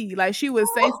fluffy. Like she would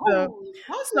say stuff.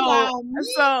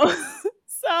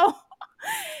 So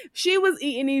she was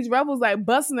eating these Ruffles, like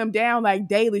busting them down like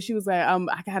daily. She was like, I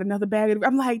got another bag of.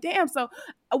 I'm like, damn. So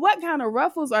what kind of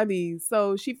Ruffles are these?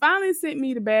 So she finally sent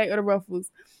me the bag of the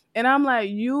Ruffles, and I'm like,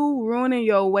 you ruining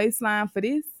your waistline for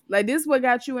this? Like this what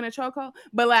got you in a chokehold?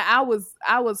 But like I was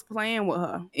playing with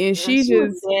her, and she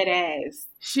just dead ass.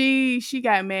 She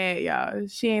got mad, y'all.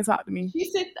 She ain't talked to me. She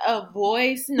sent a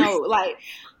voice note. Like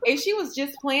if she was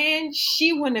just playing,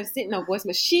 she wouldn't have sent no voice.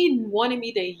 But she wanted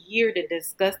me to hear the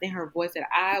disgust in her voice that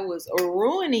I was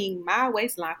ruining my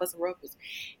waistline for some Ruffles.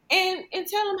 And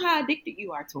tell them how addicted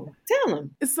you are to them. Tell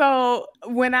them. So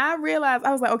when I realized,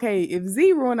 I was like, okay, if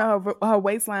Z ruined her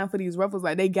waistline for these Ruffles,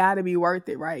 like they gotta be worth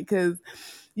it, right? Because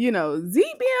you know, Z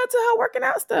be into her working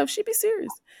out stuff. She be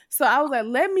serious. So I was like,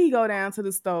 let me go down to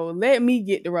the store. Let me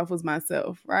get the Ruffles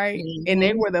myself, right? Mm-hmm. And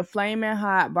they were the flaming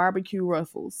hot barbecue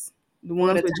Ruffles. The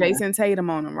ones with Jason Tatum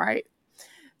on them, right?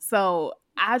 So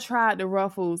I tried the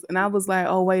Ruffles and I was like,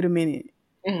 oh, wait a minute.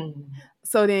 Mm.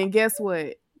 So then guess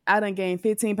what? I done gained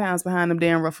 15 pounds behind them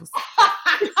damn Ruffles.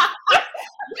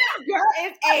 Girl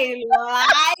is a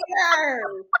liar.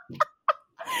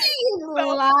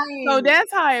 So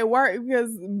that's how it worked,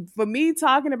 because for me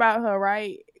talking about her,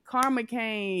 right, Karma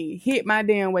Kane hit my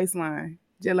damn waistline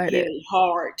just like that.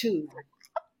 Hard too.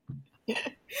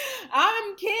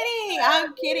 I'm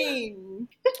kidding.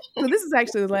 So this is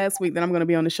actually the last week that I'm going to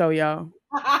be on the show, y'all.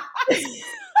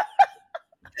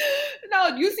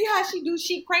 No, you see how she do?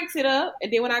 She cranks it up,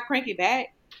 and then when I crank it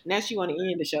back, now she want to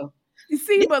end the show. You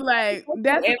see, but like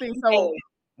that's the thing. So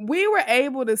we were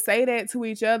able to say that to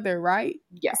each other, right?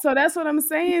 Yeah. So that's what I'm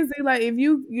saying. See, like if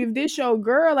this your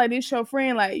girl, like this your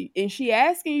friend, like, and she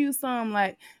asking you something,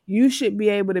 like you should be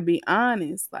able to be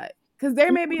honest, like, because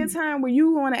there may be a time where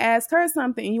you want to ask her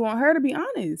something and you want her to be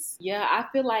honest. Yeah, I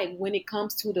feel like when it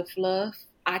comes to the fluff,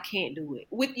 I can't do it.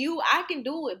 With you, I can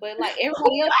do it, but like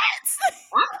everybody else,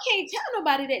 I can't tell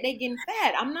nobody that they getting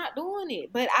fat. I'm not doing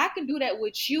it, but I can do that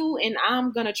with you, and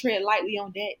I'm gonna tread lightly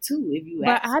on that too. If you,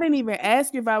 but I didn't even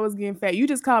ask you if I was getting fat. You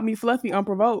just called me fluffy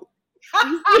unprovoked.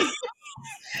 Girl,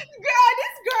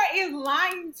 this girl is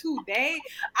lying today.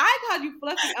 I called you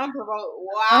fluffy unprovoked.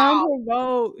 Wow.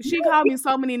 Unprovoked. She called me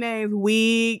so many names.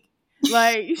 Weak.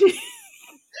 Like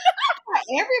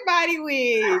everybody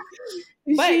wins.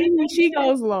 But she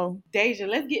goes low. Deja,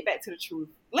 let's get back to the truth.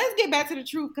 Let's get back to the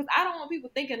truth, because I don't want people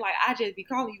thinking like I just be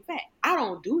calling you fat. I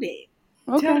don't do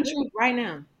that. Okay. Tell the truth right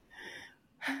now.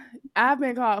 I've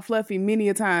been called fluffy many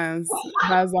a times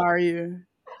by Zaria.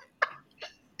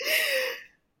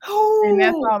 And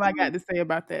that's all I got to say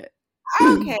about that.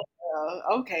 Okay.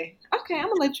 Okay. I'm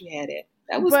gonna let you have it.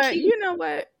 That was cute. You know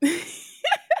what?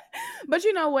 But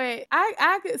you know what?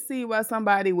 I could see why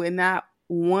somebody would not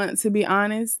want to be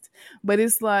honest, but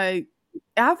it's like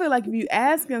I feel like if you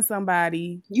asking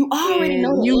somebody, you already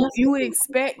know you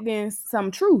expecting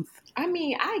some truth. I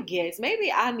mean, I guess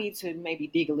maybe I need to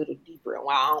dig a little deeper and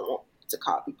why I don't want to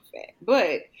call people fat,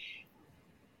 but.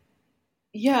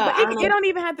 Yeah, but it don't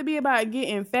even have to be about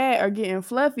getting fat or getting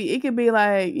fluffy. It could be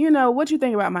like, what you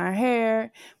think about my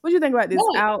hair? What you think about this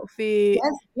outfit?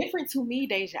 That's different to me,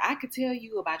 Deja. I could tell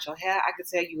you about your hair. I could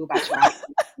tell you about your eyes.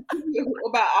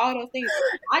 About all those things.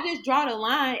 I just draw the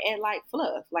line at like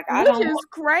fluff. Like Which is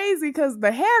crazy because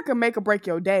the hair can make or break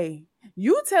your day.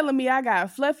 You telling me I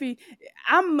got fluffy,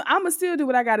 I'ma still do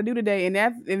what I gotta do today. And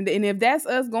if that's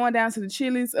us going down to the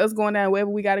Chili's, us going down wherever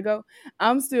we gotta go,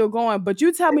 I'm still going. But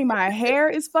you tell me my hair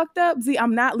is fucked up, Z,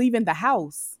 I'm not leaving the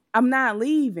house. I'm not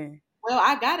leaving. Well,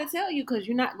 I gotta tell you because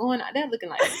you're not going out there looking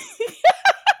like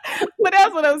But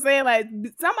that's what I'm saying. Like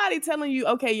somebody telling you,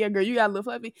 okay, yeah, girl, you got a little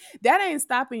fluffy. That ain't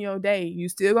stopping your day. You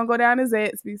still gonna go down to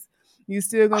Zaxby's. You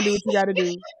still gonna do what you gotta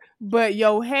do. But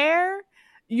your hair,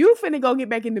 you finna go get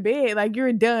back in the bed. Like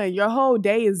you're done. Your whole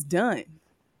day is done.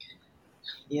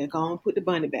 Yeah, go on, put the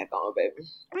bunny back on, baby.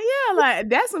 Yeah, like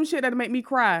that's some shit that'll make me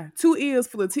cry. 2 ears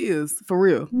full of tears, for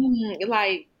real.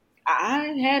 Like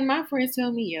I had my friends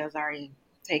tell me, yeah, sorry,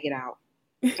 take it out.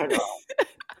 Turn it off.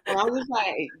 And I was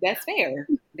like, that's fair.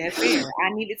 That's fair.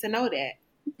 I needed to know that.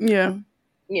 Yeah.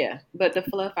 Yeah. But the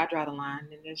fluff, I draw the line,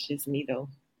 and that's just me though.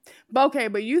 Okay,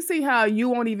 but you see how you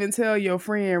won't even tell your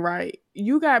friend, right?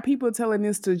 You got people telling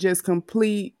this to just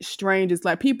complete strangers,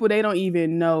 like people they don't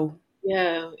even know.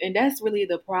 Yeah, and that's really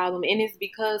the problem. And it's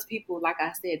because people, like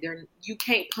I said, you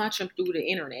can't punch them through the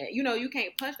internet. You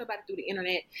can't punch nobody through the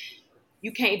internet.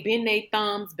 You can't bend their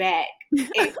thumbs back.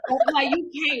 And, like you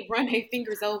can't run their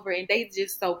fingers over, and they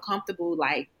just so comfortable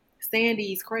like saying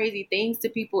these crazy things to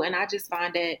people. And I just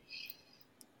find it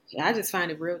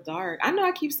real dark. I know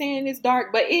I keep saying it's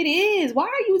dark, but it is. Why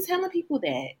are you telling people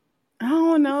that? I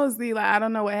don't know, Z. Like I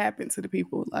don't know what happened to the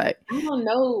people. Like I don't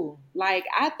know. Like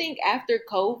I think after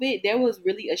COVID, there was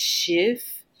really a shift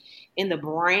in the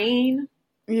brain.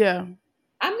 Yeah.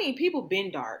 I mean, people been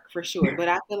dark for sure, but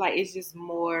I feel like it's just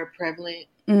more prevalent.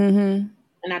 Mm-hmm.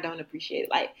 And I don't appreciate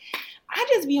it. Like, I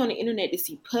just be on the internet to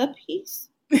see puppies,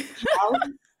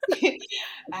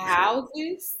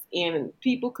 houses, and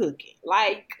people cooking.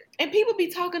 Like, and people be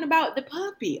talking about the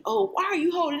puppy. Oh, why are you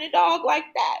holding a dog like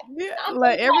that? Yeah,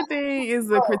 like everything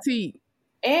is a critique.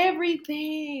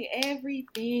 Everything.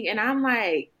 And I'm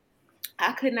like,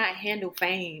 I could not handle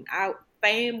fame.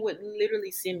 Fame would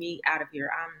literally send me out of here.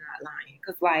 I'm not lying.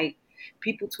 Because, like,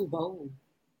 people too bold.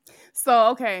 So,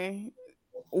 okay.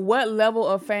 What level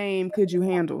of fame could you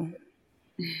handle?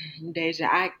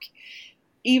 Deja,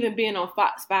 even being on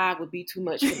Fox 5 would be too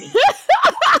much for me.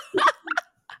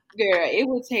 Girl, it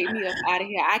would take me up out of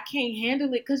here. I can't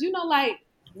handle it. Because, like,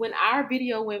 when our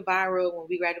video went viral, when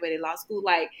we graduated law school,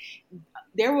 like,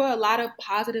 there were a lot of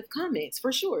positive comments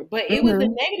for sure, but it was the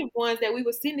negative ones that we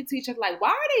were sending to each other. Like, why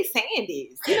are they saying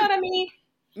this? You know what I mean?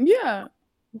 Yeah,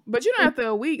 but after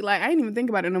a week, like I didn't even think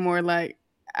about it no more. Like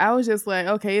I was just like,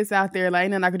 okay, it's out there. Like,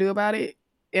 ain't nothing I can do about it,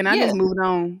 and I just moved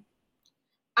on.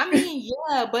 I mean,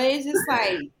 yeah, but it's just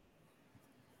like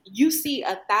you see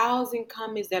 1,000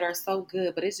 comments that are so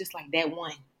good, but it's just like that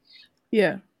one.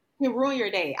 Yeah, it ruin your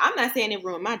day. I'm not saying it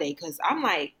ruined my day because I'm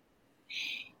like,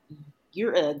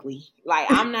 you're ugly.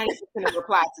 Like, I'm not even going to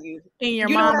reply to you. And your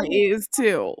mama is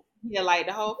too. Yeah, like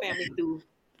the whole family do.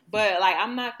 But like,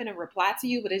 I'm not going to reply to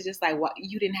you, but it's just like, what,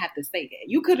 you didn't have to say that.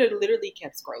 You could have literally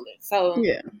kept scrolling. So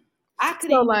yeah, I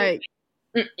could. So like,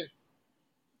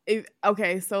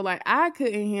 so like, I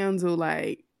couldn't handle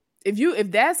like,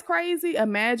 if that's crazy,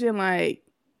 imagine like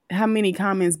how many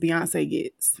comments Beyonce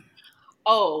gets.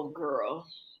 Oh, girl,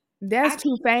 that's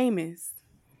too famous.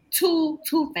 Too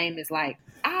famous. Like,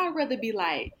 I'd rather be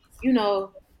like you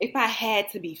know, if I had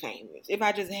to be famous, if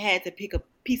I just had to pick a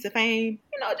piece of fame,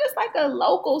 you know, just like a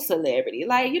local celebrity.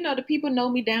 Like, you know, the people know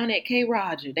me down at K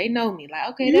Roger. They know me.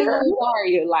 Like, okay, they know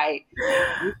Zaria. Like,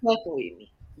 you fucking with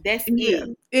me. That's it.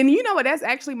 And you know what? That's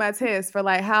actually my test for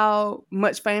like how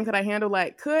much fame could I handle.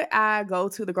 Like, could I go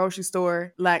to the grocery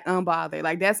store like unbothered?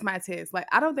 Like, that's my test. Like,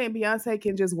 I don't think Beyonce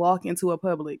can just walk into a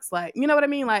Publix. Like, you know what I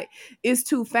mean? Like, it's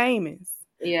too famous.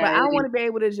 Yeah, But I want to be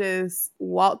able to just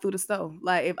walk through the store.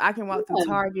 Like, if I can walk through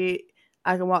Target,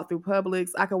 I can walk through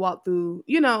Publix, I can walk through,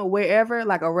 you know, wherever,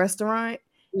 like a restaurant,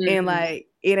 and like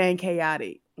it ain't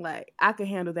chaotic. Like, I can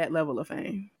handle that level of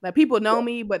fame. Like, people know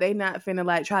me, but they not finna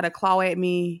like try to claw at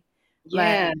me.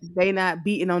 Like, they not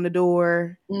beating on the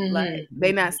door. Like,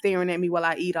 they not staring at me while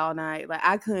I eat all night. Like,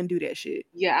 I couldn't do that shit.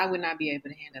 Yeah, I would not be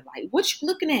able to handle like, what you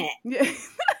looking at? Yeah.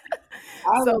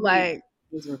 So like,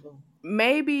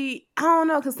 maybe, I don't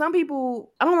know, because some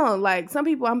people, I don't know, like some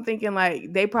people I'm thinking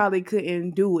like they probably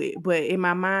couldn't do it, but in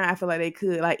my mind I feel like they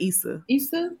could, like Issa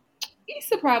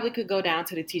probably could go down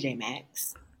to the TJ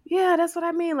Maxx. Yeah, that's what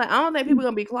I mean. Like, I don't think people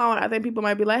gonna be clawing. I think people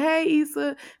might be like, hey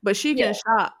Issa, but she can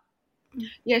shop.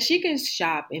 Yeah, she can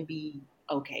shop and be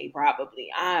okay, probably.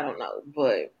 I don't know,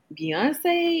 but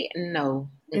Beyonce, no.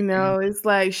 You know, it's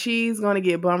like she's gonna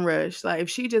get bum rushed. Like, if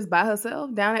she just by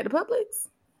herself down at the Publix,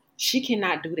 she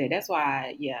cannot do that. That's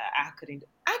why, I couldn't.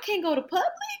 I can't go to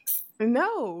Publix.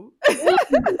 No.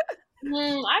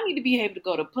 I need to be able to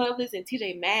go to Publix and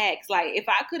TJ Maxx. Like, if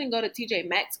I couldn't go to TJ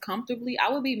Maxx comfortably,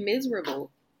 I would be miserable.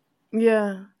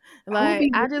 Yeah. Like,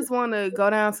 I just want to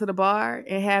go down to the bar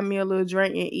and have me a little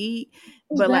drink and eat.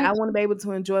 But like, I want to be able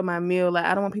to enjoy my meal. Like,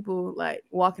 I don't want people like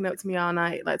walking up to me all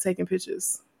night, like taking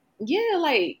pictures. Yeah,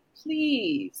 like,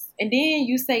 please. And then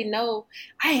you say no.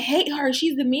 I hate her.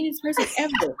 She's the meanest person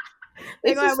ever.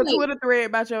 They're going to have a Twitter thread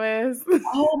about your ass.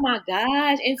 Oh my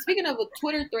gosh. And speaking of a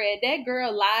Twitter thread, that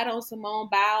girl lied on Simone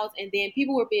Biles, and then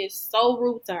people were being so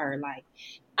rude to her. Like,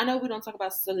 I know we don't talk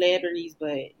about celebrities,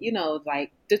 but, you know,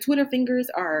 like, the Twitter fingers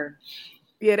are...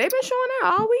 Yeah, they've been showing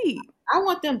out all week. I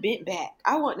want them bent back.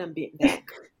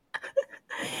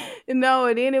 No,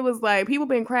 and then it was like, people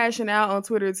been crashing out on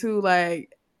Twitter too.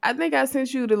 Like, I think I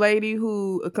sent you the lady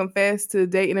who confessed to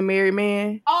dating a married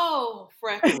man. Oh,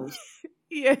 freckles.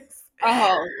 Yes.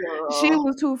 Oh, girl. She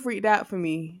was too freaked out for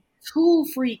me. Too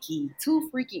freaky.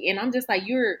 And I'm just like,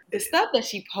 the stuff that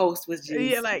she posts was just...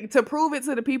 Yeah, like, to prove it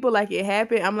to the people like it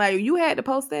happened, I'm like, you had to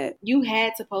post that? You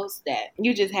had to post that.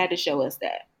 You just had to show us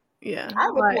that. Yeah. I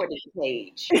reported your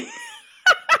page.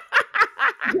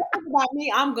 About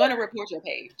me, I'm gonna report your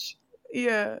page.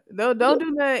 Yeah. Don't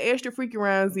do nothing extra freaky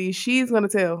around Z. She's gonna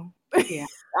tell. Yeah.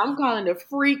 I'm calling the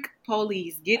freak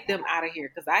police. Get them out of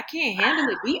here, because I can't handle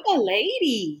it. Be a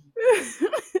lady.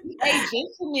 Be a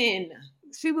gentleman.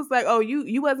 She was like, oh,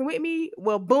 you wasn't with me?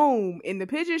 Well, boom. In the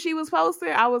picture she was posting,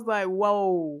 I was like,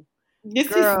 whoa.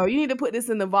 Girl, you need to put this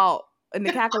in the vault, in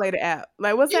the calculator app.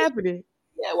 Like, what's happening?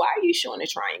 Yeah, why are you showing a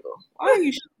triangle? Why are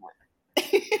you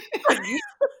showing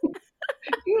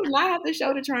You do not have to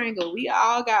show the triangle. We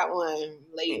all got one,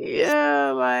 ladies.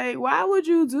 Yeah, like, why would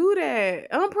you do that?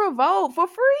 Unprovoked, for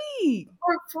free.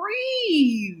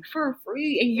 For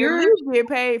free. And you get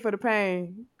paid for the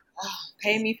pain.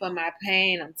 Pay me for my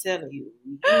pain, I'm telling you.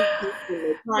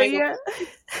 Yeah.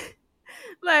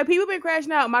 Like, people been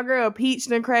crashing out. My girl Peach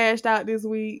done crashed out this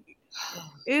week.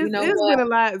 It's been a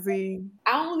lot, Z.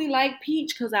 I only like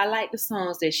Peach because I like the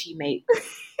songs that she makes.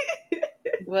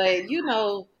 But, you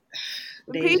know...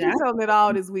 Peach was telling it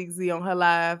all this week, Z, on her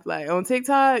live. Like, on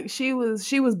TikTok, she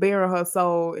was bearing her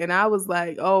soul, and I was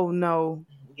like, oh no.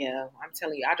 Yeah, I'm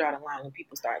telling you, I draw the line when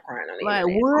people start crying on the like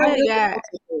internet.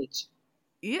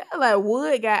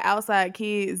 Wood got outside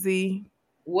kids, Z.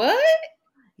 What?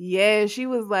 Yeah, she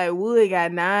was like, Wood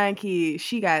got 9 kids.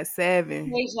 She got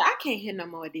 7. I can't hear no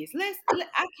more of this.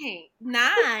 I can't.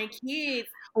 9 kids.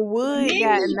 Wood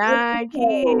got 9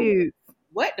 kids.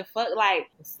 What the fuck? Like,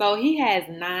 so he has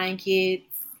 9 kids.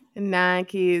 9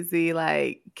 kids, Z.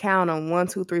 Like, count them. 1,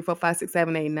 2, 3, 4, 5, 6,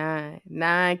 7, 8, 9.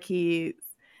 9 kids.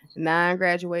 9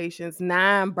 graduations.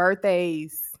 9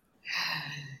 birthdays.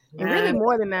 And really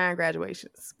more than 9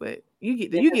 graduations, but you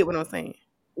get what I'm saying.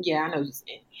 Yeah, I know what you're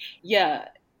saying. Yeah,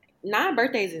 9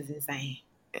 birthdays is insane.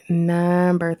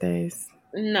 9 birthdays.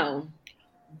 No,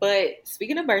 but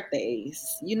speaking of birthdays,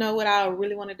 you know what I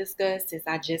really want to discuss, since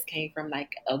I just came from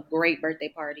like a great birthday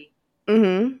party.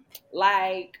 Mm-hmm.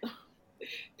 Like,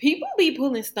 people be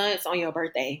pulling stunts on your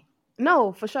birthday.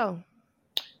 No, for sure.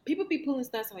 People be pulling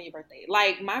stunts on your birthday.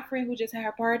 Like, my friend who just had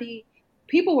her party,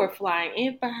 people were flying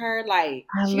in for her. Like,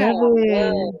 she got a lot of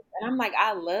love. And I'm like,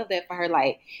 I love that for her.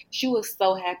 Like, she was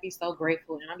so happy, so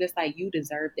grateful. And I'm just like, you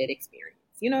deserve that experience.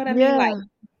 You know what I mean? Like,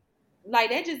 like,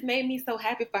 that just made me so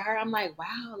happy for her. I'm like,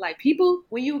 wow, like, people,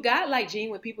 when you got like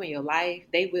genuine people in your life,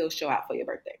 they will show out for your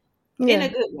birthday in a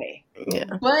good way. Yeah.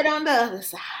 But on the other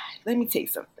side, let me tell you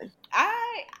something.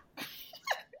 I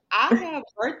have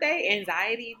birthday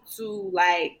anxiety to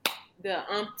like the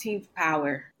umpteenth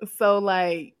power. So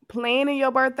like planning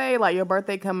your birthday, like your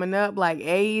birthday coming up, like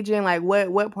aging, like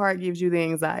what part gives you the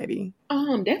anxiety?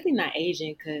 Definitely not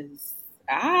aging, because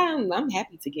I'm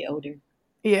happy to get older.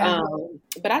 Yeah.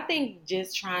 But I think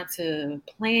just trying to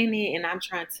plan it, and I'm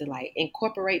trying to like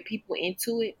incorporate people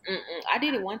into it. I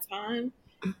did it one time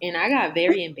and I got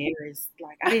very embarrassed.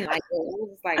 Like, I didn't like it. It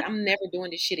was like, I'm never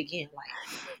doing this shit again. Like,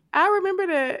 I remember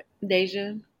that.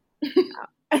 Deja.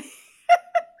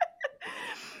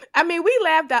 I mean, we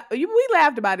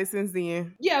laughed about it since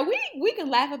then. Yeah, we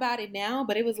can laugh about it now,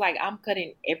 but it was like, I'm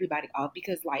cutting everybody off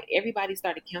because like everybody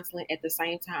started canceling at the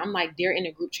same time. I'm like, they're in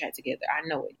a group chat together. I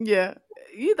know it. Yeah.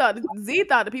 Z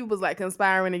thought the people was like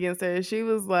conspiring against her. She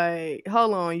was like,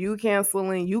 hold on, you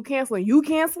canceling.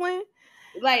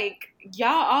 Like, y'all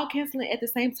all canceling at the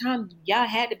same time. Y'all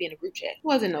had to be in a group chat. It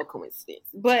wasn't no coincidence.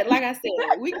 But like I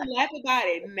said, we can laugh about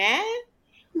it, man.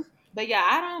 But yeah,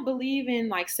 I don't believe in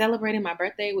like celebrating my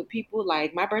birthday with people.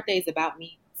 Like, my birthday is about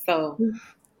me. So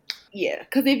yeah,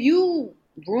 because if you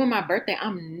ruin my birthday,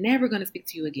 I'm never gonna speak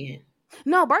to you again.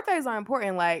 No, birthdays are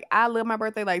important. Like, I love my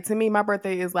birthday. Like, to me, my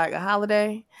birthday is like a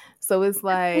holiday. So it's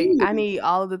like I need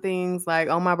all of the things like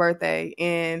on my birthday.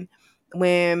 And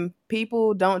when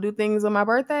people don't do things on my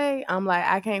birthday, I'm like,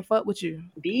 I can't fuck with you.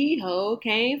 B-ho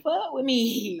can't fuck with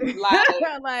me. Like,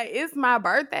 like, it's my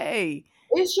birthday.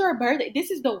 It's your birthday. This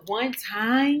is the one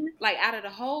time, like, out of the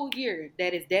whole year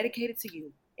that is dedicated to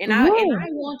you. And I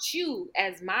want you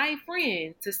as my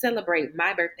friend to celebrate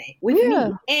my birthday with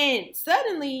me. And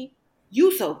suddenly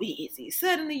you so busy.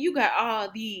 Suddenly you got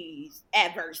all these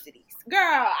adversities. Girl,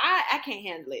 I can't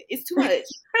handle it. It's too much.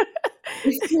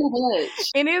 It's too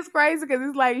much. And it's crazy because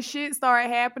it's like shit started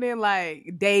happening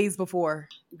like days before.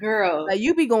 Girl. Like,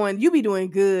 you be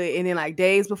doing good, and then like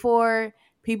days before,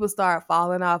 people start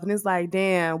falling off, and it's like,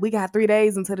 damn, we got 3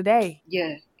 days into the day.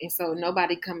 Yeah. And so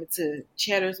nobody coming to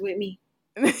Cheddar's with me.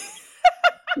 Nobody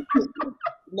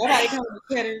coming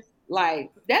to Cheddar's.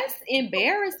 Like, that's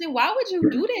embarrassing. Why would you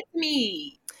do that to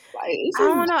me? Like, I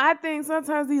don't know. I think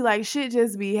sometimes like shit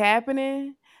just be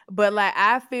happening. But like,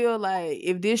 I feel like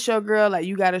if this your girl, like,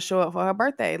 you got to show up for her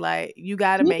birthday. Like, you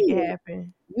got to make it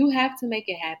happen. You have to make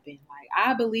it happen. Like,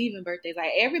 I believe in birthdays.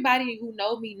 Like, everybody who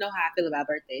know me know how I feel about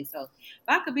birthdays. So if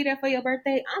I could be there for your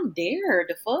birthday, I'm there.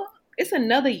 The fuck? It's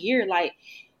another year. Like,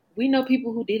 we know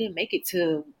people who didn't make it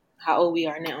to how old we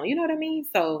are now. You know what I mean?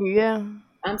 So yeah,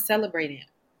 I'm celebrating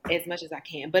as much as I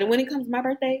can. But when it comes to my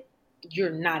birthday,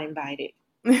 you're not invited.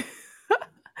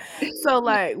 So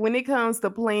like, when it comes to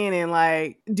planning,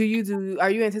 like, are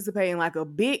you anticipating like a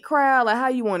big crowd? Like, how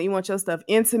you want it? You want your stuff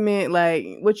intimate? Like,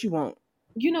 what you want?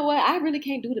 You know what? I really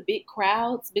can't do the big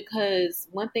crowds because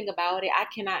one thing about it, I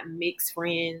cannot mix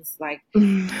friends. Like,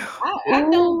 I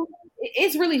don't.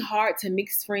 It's really hard to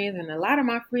mix friends, and a lot of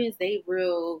my friends,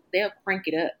 they'll crank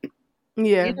it up.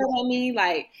 Yeah, you know what I mean.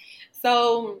 Like,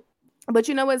 so. But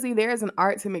you know what, Z? There is an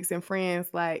art to mixing friends.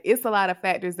 Like, it's a lot of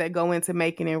factors that go into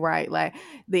making it right. Like,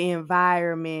 the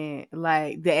environment,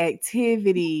 like the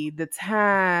activity, the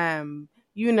time,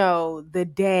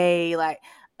 the day, like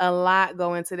a lot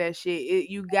go into that shit.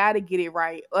 You got to get it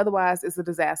right. Otherwise, it's a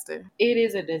disaster. It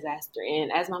is a disaster.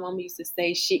 And as my mom used to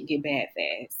say, shit get bad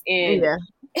fast. And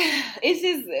it's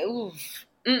just, oof.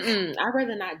 I'd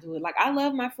rather not do it. Like, I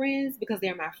love my friends because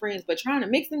they're my friends, but trying to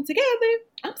mix them together,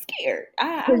 I'm scared.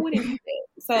 I wouldn't do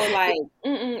that. So, like,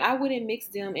 I wouldn't mix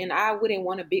them, and I wouldn't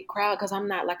want a big crowd because I'm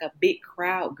not like a big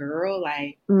crowd girl.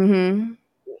 Like,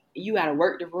 you got to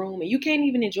work the room, and you can't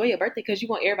even enjoy your birthday because you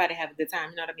want everybody to have a good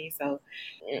time. You know what I mean? So,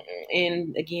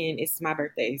 and again, it's my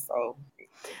birthday, so.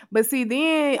 But see,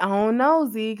 then I don't know,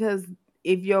 Z, because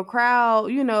if your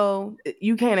crowd,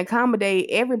 you can't accommodate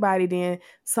everybody, then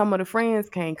some of the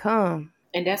friends can't come.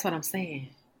 And that's what I'm saying.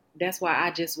 That's why I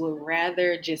just would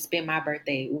rather just spend my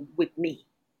birthday with me.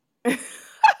 I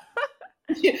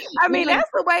mean, that's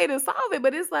the way to solve it.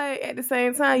 But it's like, at the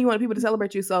same time, you want people to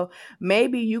celebrate you. So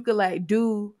maybe you could like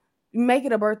make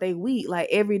it a birthday week. Like,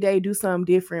 every day do something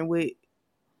different with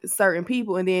certain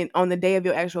people. And then on the day of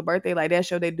your actual birthday, like, that's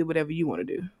your day to do whatever you want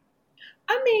to do.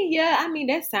 I mean, yeah,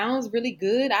 that sounds really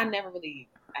good. I never really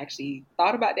actually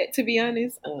thought about that, to be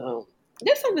honest.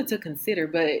 There's something to consider,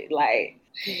 but like,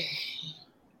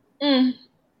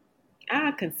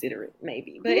 I'll consider it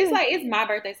maybe. But it's like, it's my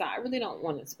birthday, so I really don't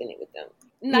want to spend it with them.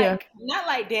 Like, not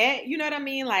like that. You know what I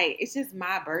mean? Like, it's just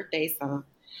my birthday, so.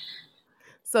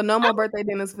 So no more birthday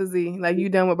dinners for Z. Like, you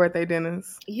done with birthday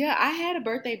dinners? Yeah, I had a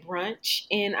birthday brunch,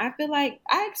 and I feel like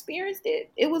I experienced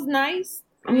it. It was nice.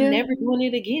 I'm Yeah. never doing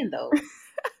it again, though.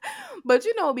 But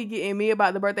you know what be getting me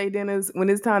about the birthday dinners when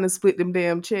it's time to split them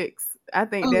damn checks. I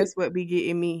think Oh, that's what be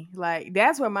getting me. Like,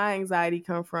 that's where my anxiety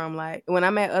come from. Like, when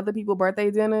I'm at other people'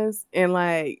 birthday dinners and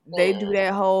like they do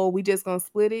that whole we just gonna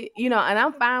split it, you know, and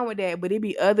I'm fine with that. But it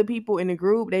be other people in the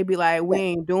group, they be like, we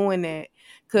ain't doing that.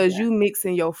 Cause you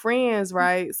mixing your friends,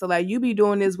 right? So like you be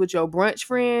doing this with your brunch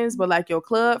friends, but like your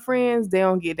club friends, they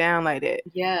don't get down like that.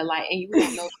 yeah, like, and you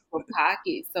don't know your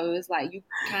pocket, so it's like you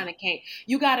kind of can't.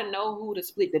 You got to know who to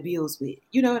split the bills with.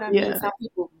 You know what I mean? Yeah. Some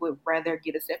people would rather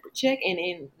get a separate check,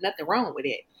 and nothing wrong with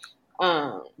it.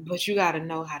 But you got to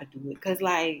know how to do it, cause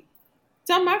like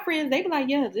some of my friends, they be like,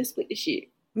 "Yeah, let's split the shit."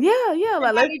 Yeah,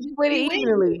 like let's split it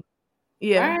evenly.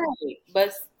 Yeah. Right.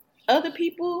 But other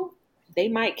people, they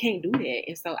might can't do that,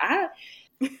 and so I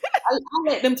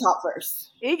let them talk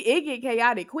first. It get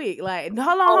chaotic quick. Like,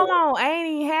 hold on. I ain't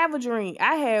even have a drink.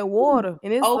 I had water.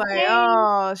 And it's like, Okay.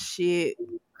 oh shit.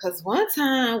 Because one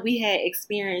time we had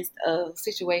experienced a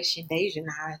situation, Deja and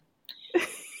I.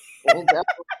 And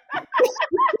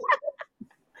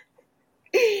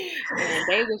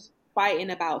they was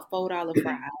fighting about $4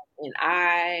 fries, and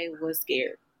I was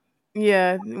scared.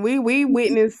 Yeah, we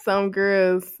witnessed some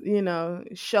girls, you know,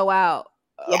 show out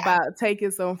about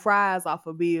taking some fries off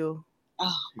a bill.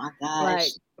 Oh my gosh!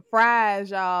 Like fries,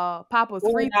 y'all. Papa's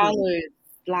free $4,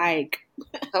 like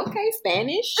okay,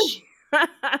 Spanish.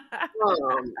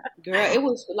 Girl, it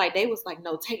was like they was like,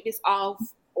 no, take this off,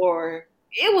 or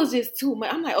it was just too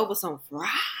much. I'm like, over some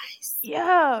fries.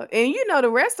 Yeah, and you know the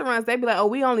restaurants, they be like, oh,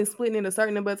 we only splitting it a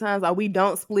certain number of times, or we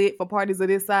don't split for parties of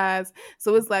this size.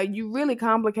 So it's like you really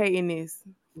complicating this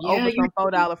over some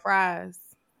 $4 fries.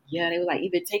 Yeah, they were like,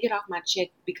 either take it off my check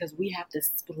because we have to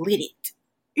split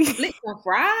it. Split some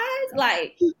fries?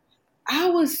 Like, I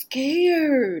was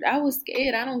scared. I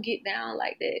don't get down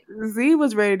like that. Z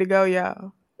was ready to go,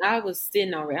 y'all. I was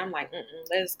sitting on it. I'm like,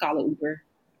 let's call it Uber.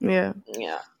 Yeah.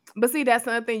 Yeah. But see, that's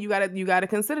another thing you gotta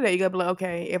consider that. You gotta be like,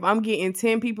 okay, if I'm getting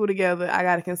 10 people together, I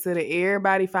gotta consider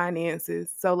everybody finances.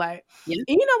 So like, and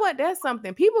you know what? That's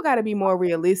something. People gotta be more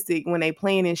realistic when they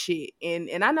planning shit. And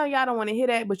I know y'all don't want to hear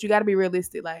that, but you gotta be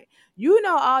realistic. Like, you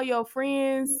know, all your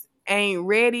friends ain't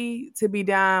ready to be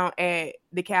down at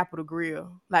the Capitol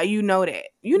Grill. Like, you know that.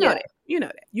 You know that. You know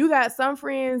that. You got some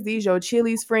friends, these your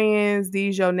Chili's friends,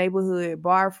 these your neighborhood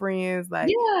bar friends, like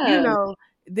you know,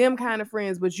 them kind of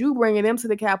friends, but you bringing them to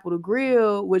the Capitol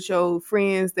Grill with your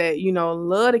friends that, you know,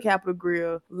 love the Capitol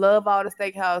Grill, love all the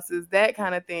steakhouses, that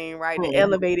kind of thing, right? The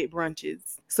elevated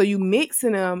brunches. So you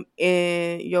mixing them,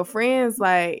 and your friends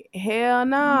like, hell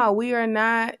no, we are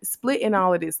not splitting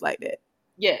all of this like that.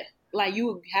 Yeah. Like,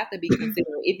 you have to be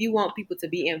considerate. If you want people to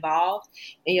be involved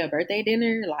in your birthday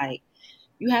dinner, like,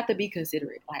 you have to be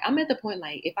considerate. Like, I'm at the point,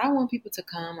 like, if I want people to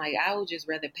come, like, I would just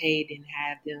rather pay than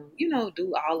have them, you know,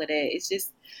 do all of that. It's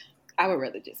just, I would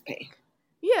rather just pay.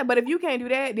 Yeah, but if you can't do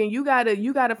that, then you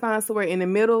gotta find somewhere in the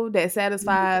middle that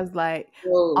satisfies like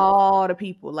all the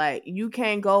people. Like, you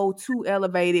can't go too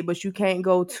elevated, but you can't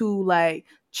go too like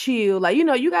chill. Like, you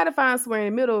know, you gotta find somewhere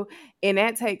in the middle, and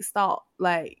that takes thought.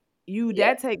 Like,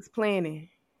 that takes planning.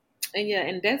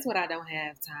 And that's what I don't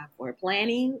have time for.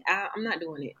 Planning, I'm not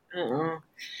doing it.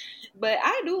 But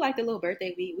I do like the little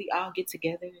birthday we all get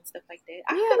together and stuff like that.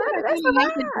 That's a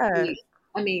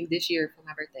vibe. This year for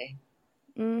my birthday.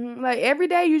 Mm-hmm. Like, every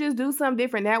day you just do something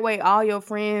different. That way all your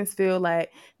friends feel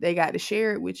like they got to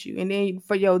share it with you. And then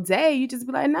for your day, you just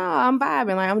be like, nah, I'm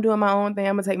vibing. Like, I'm doing my own thing.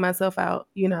 I'm going to take myself out,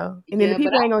 you know. And then the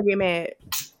people ain't going to get mad.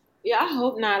 Yeah, I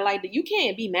hope not. Like, you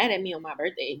can't be mad at me on my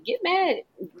birthday. Get mad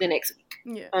the next week.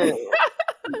 Yeah. Like,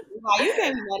 you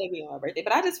can't be mad at me on my birthday.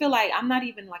 But I just feel like I'm not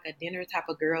even like a dinner type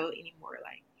of girl anymore.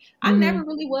 Like, I never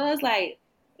really was. Like,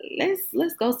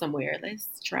 let's go somewhere. Let's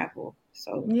travel.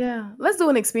 So yeah, let's do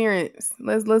an experience.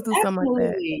 Let's do something like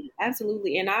that.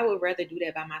 Absolutely. And I would rather do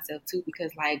that by myself too,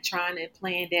 because like trying to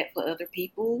plan that for other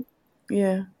people.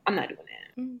 Yeah, I'm not doing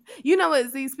that. You know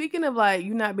what? See, speaking of like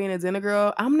you not being a dinner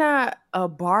girl, I'm not a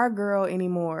bar girl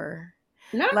anymore.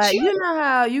 Not like you know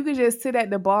how you could just sit at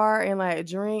the bar and like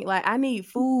drink. Like, I need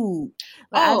food.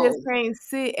 Like, I just can't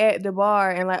sit at the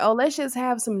bar and like, oh, let's just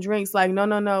have some drinks. Like, no.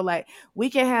 Like, we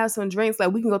can have some drinks.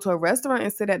 Like, we can go to a restaurant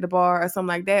and sit at the bar or something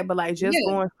like that. But like, just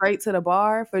going straight to the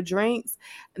bar for drinks,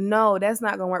 no, that's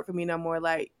not gonna work for me no more.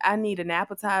 Like, I need an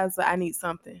appetizer. I need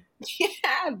something.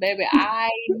 Yeah, baby, I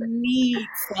need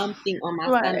something on my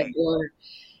stomach. Or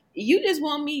you just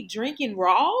want me drinking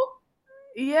raw?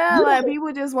 Yeah, like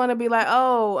people just want to be like,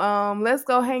 oh, let's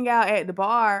go hang out at the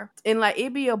bar, and like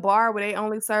it be a bar where they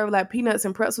only serve like peanuts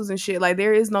and pretzels and shit. Like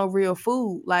there is no real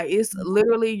food. Like it's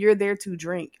literally you're there to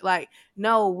drink. Like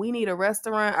no, we need a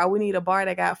restaurant or we need a bar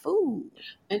that got food.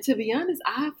 And to be honest,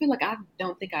 I feel like I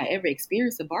don't think I ever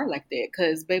experienced a bar like that.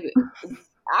 Cause baby,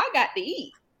 I got to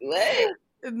eat. What?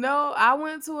 No, I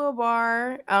went to a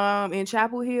bar in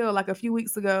Chapel Hill like a few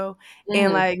weeks ago,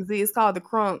 and like it's called the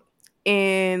Crunk,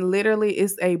 and literally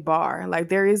it's a bar. Like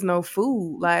there is no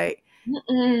food. Like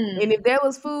and if there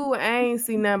was food, I ain't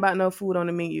seen nothing about no food on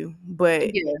the menu. But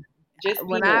Yeah, just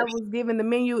when I was given the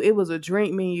menu, it was a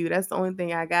drink menu. That's the only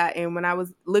thing I got. And when I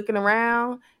was looking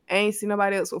around, I ain't see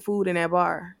nobody else with food in that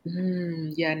bar.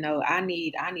 Yeah, no, I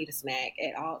need a snack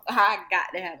at all. I got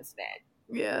to have a snack.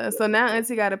 Yeah, so now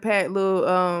Auntie got to pack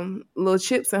little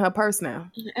chips in her purse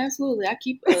now. Absolutely, I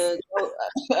keep a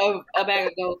bag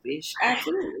of goldfish.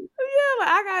 Absolutely. Yeah, like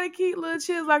I gotta keep little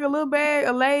chips like a little bag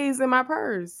of Lay's in my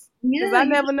purse. Because I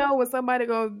never know when somebody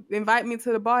gonna invite me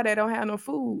to the bar that don't have no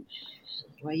food.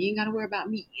 Well, you ain't gotta worry about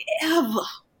me ever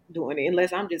doing it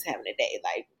unless I'm just having a day.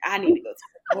 Like I need to go to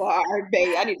the bar,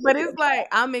 babe. But it's like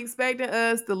I'm expecting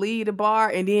us to leave the bar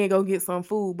and then go get some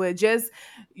food. But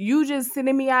you just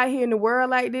sending me out here in the world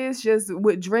like this, just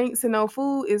with drinks and no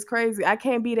food, is crazy. I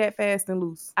can't be that fast and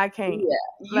loose. I can't.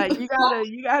 Yeah, like you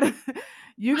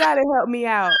gotta help me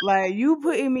out. Like you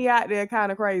putting me out there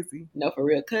kind of crazy. No, for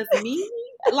real. Cause me,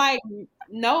 like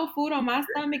no food on my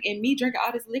stomach and me drinking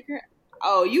all this liquor.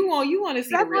 Oh, you want to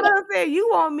see That's the real. what I'm saying. You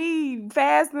want me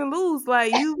fast and loose.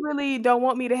 Like, you really don't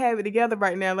want me to have it together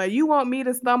right now. Like, you want me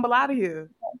to stumble out of here.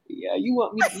 Yeah, you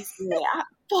want me to be scared.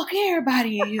 Fuck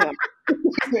everybody in here.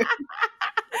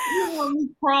 You want me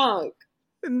drunk.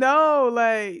 No,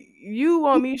 like, you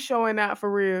want me showing out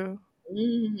for real.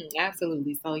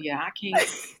 Absolutely. So, yeah, I can't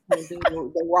do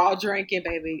the raw drinking,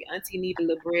 baby. Auntie need a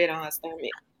little bread on her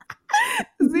stomach.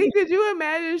 See, could you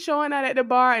imagine showing out at the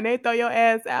bar and they throw your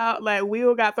ass out like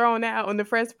Will got thrown out on the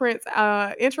Fresh Prince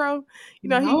intro? You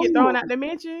know, he get thrown out the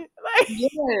mansion. Like,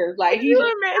 yes, like he just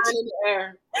in the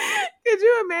air. Could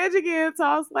you imagine getting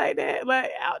tossed like that,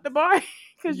 like out the bar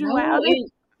because you loud?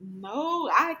 No,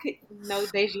 I could. No,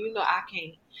 Deja, you know I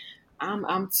can't.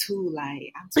 I'm too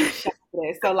shy for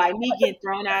that. So like me getting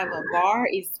thrown out of a bar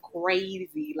is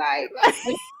crazy. Like I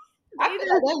feel like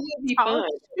that would be fun.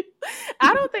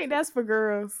 I don't think that's for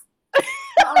girls.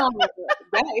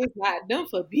 That is not done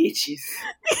for bitches.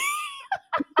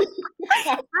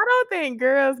 I don't think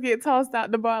girls get tossed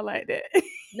out the bar like that.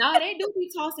 No, they do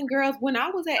be tossing girls. When I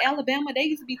was at Alabama, they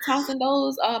used to be tossing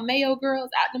those Mayo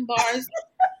girls out them bars.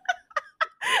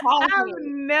 I've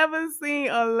never seen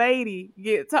a lady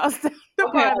get tossed out the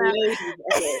bar.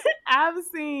 I've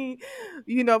seen,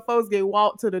 folks get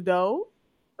walked to the door.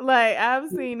 Like, I've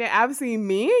seen that. I've seen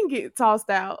men get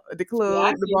tossed out at the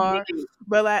club, the bar.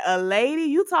 But, like, a lady,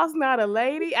 you tossing out a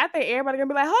lady, I think everybody going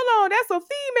to be like, hold on, that's a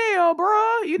female,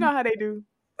 bro. You know how they do.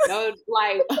 No,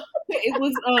 like, it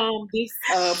was this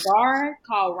bar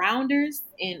called Rounders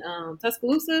in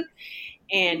Tuscaloosa.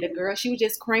 And the girl, she was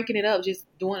just cranking it up, just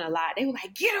doing a lot. They were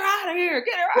like, get her out of here,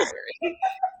 get her out of here.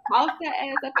 Toss that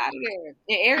ass up out of there.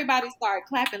 And everybody started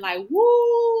clapping like,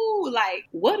 woo, like,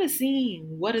 what a scene,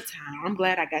 what a time. I'm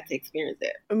glad I got to experience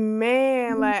that.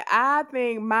 Man, like, I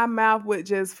think my mouth would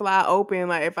just fly open.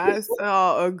 Like, if I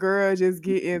saw a girl just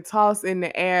getting tossed in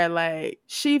the air, like,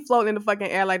 she floating in the fucking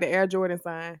air like the Air Jordan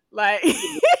sign. Like,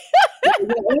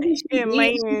 and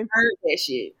laying. Heard that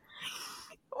shit.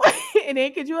 And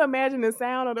then could you imagine the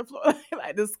sound of the floor,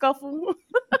 like the scuffle?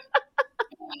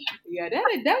 Yeah,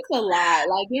 that's a lot.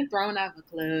 Like getting thrown out of a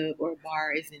club or a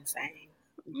bar is insane.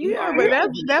 But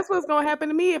that's what's gonna happen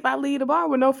to me if I leave the bar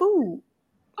with no food.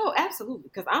 Oh, absolutely,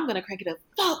 because I'm gonna crank it up.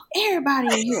 Fuck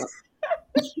everybody in here.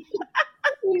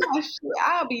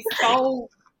 I'll be so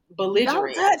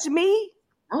belligerent. Don't touch me.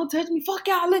 Don't touch me. Fuck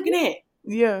y'all looking at.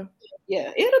 Yeah.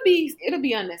 Yeah. It'll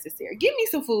be unnecessary. Give me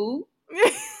some food.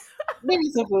 Give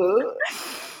me some food.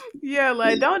 Yeah,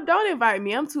 like don't invite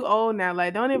me. I'm too old now.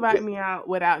 Like don't invite me out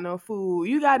without no food.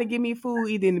 You got to give me food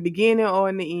either in the beginning or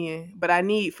in the end. But I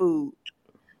need food.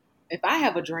 If I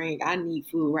have a drink, I need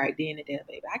food right then and there,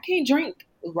 baby. I can't drink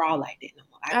raw like that no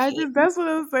more. That's what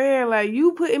I'm saying. Like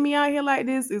you putting me out here like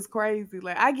this is crazy.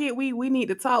 Like I get we need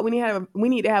to talk. We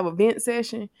need to have a vent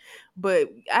session. But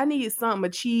I need something, a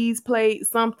cheese plate,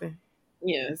 something.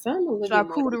 Yeah, something a little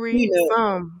charcuterie,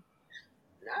 something.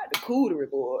 Not the cootery,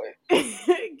 boy.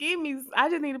 Give me. I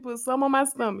just need to put some on my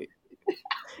stomach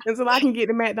until I can get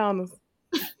to McDonald's.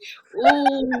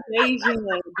 Ooh, Deja.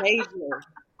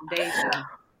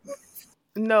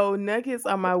 No, nuggets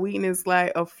are my weakness.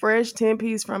 Like a fresh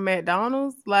 10-piece from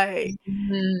McDonald's. Like,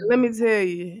 let me tell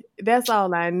you, that's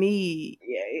all I need.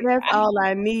 Yeah, That's all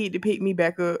I need to pick me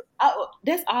back up.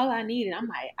 That's all I need. And I'm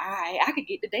like, I could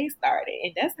get the day started.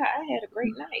 And that's how I had a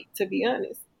great night, to be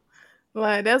honest.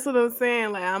 Like, that's what I'm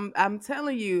saying. Like, I'm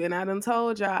telling you, and I done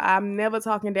told y'all, I'm never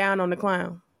talking down on the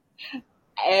clown.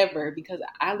 Ever, because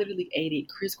I literally ate it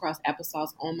crisscross applesauce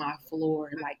on my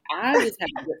floor. Like, I was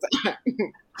having a good time.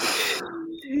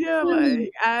 Yeah,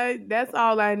 like that's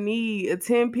all I need. A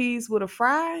 10-piece with a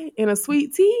fry and a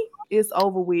sweet tea, it's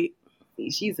over with.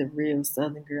 She's a real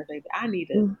Southern girl, baby. I need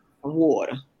a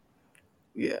water.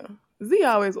 Yeah. Z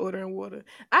always ordering water.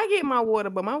 I get my water,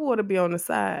 but my water be on the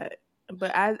side.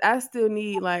 But I still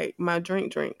need like my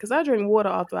drink because I drink water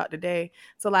all throughout the day.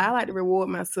 So like I like to reward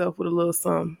myself with a little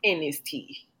something. And it's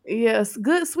tea. Yes,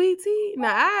 good sweet tea.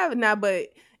 But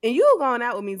you going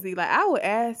out with me, Z. Like I would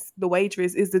ask the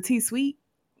waitress, is the tea sweet?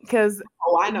 Because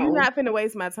I know you're not finna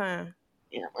waste my time.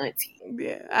 Yeah, auntie.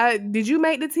 Yeah. Did you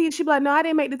make the tea? She be like, no, I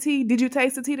didn't make the tea. Did you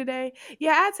taste the tea today?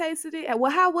 Yeah, I tasted it.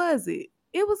 Well, how was it?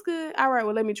 It was good. All right,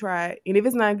 well, let me try it. And if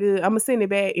it's not good, I'm gonna send it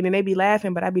back. And then they be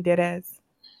laughing, but I be dead ass.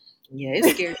 Yeah, it's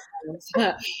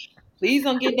scary. Please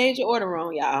don't get Deja order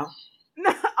wrong, y'all.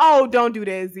 Oh, don't do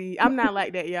that, Z. I'm not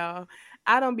like that, y'all.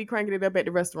 I don't be cranking it up at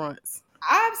the restaurants.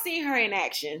 I've seen her in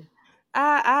action.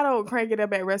 I don't crank it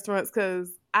up at restaurants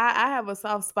because I have a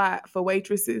soft spot for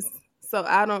waitresses. So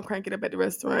I don't crank it up at the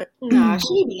restaurant. Nah,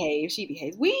 she behaves. She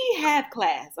behaves. We have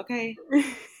class, okay?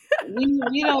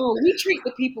 we treat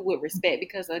the people with respect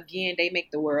because again, they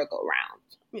make the world go round.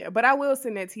 Yeah, but I will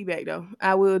send that tea back though.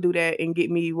 I will do that and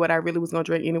get me what I really was gonna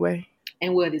drink anyway.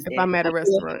 And what is that? If I'm at a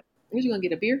restaurant. What, you gonna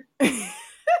get a beer?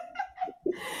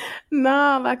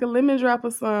 Nah, like a lemon drop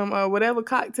or some or whatever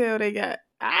cocktail they got.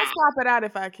 I'll swap it out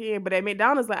if I can, but at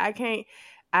McDonald's, like I can't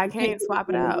swap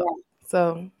it out.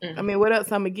 So I mean, what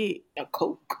else I'm gonna get? A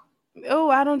Coke. Oh,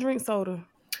 I don't drink soda.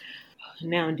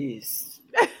 Now this.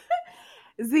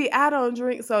 Z, I don't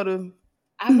drink soda.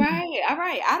 All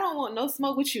right. I don't want no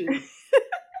smoke with you.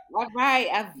 All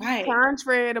right.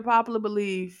 Contrary to popular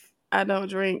belief, I don't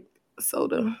drink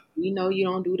soda. You know you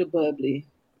don't do the bubbly.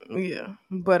 Yeah,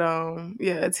 but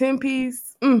yeah, a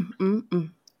 10-piece.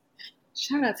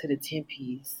 Shout out to the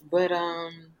 10-piece, but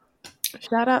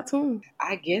shout out to him.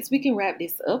 I guess we can wrap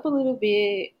this up a little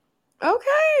bit.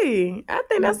 Okay, I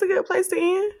think that's a good place to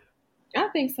end. I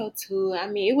think so too. I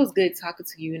mean, it was good talking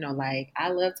to you. You know, like I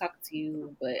love talking to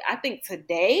you, but I think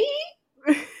today,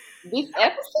 this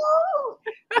episode,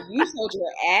 you showed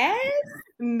your ass.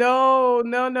 No,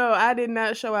 I did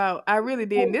not show out. I really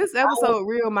didn't. This episode,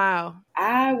 real mild.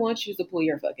 I want you to pull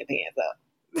your fucking pants up.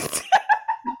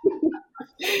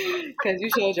 Because you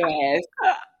showed your ass.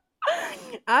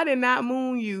 I did not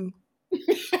moon you.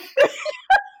 Could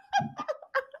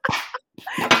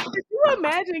you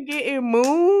imagine getting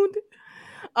mooned?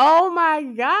 Oh my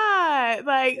God.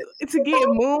 Like, to get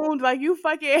mooned, like, you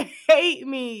fucking hate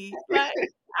me. Like,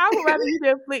 I would rather you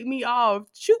just flick me off.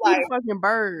 Shoot me the fucking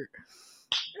bird.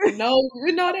 No,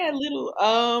 you know that little,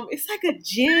 it's like a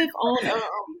GIF on,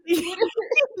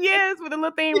 yes, with a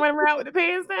little thing running around with the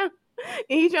pants down.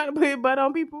 And he trying to put his butt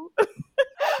on people.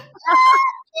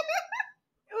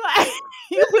 Like,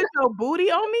 you put your booty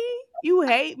on me? You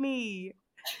hate me.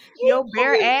 Your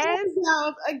bare ass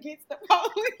against the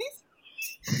police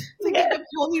to get the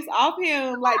police off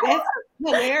him. Like, that's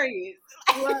hilarious.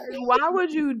 Why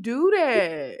would you do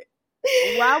that?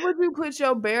 Why would you put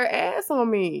your bare ass on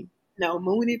me? No,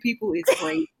 mooning people is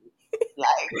crazy.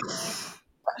 Like,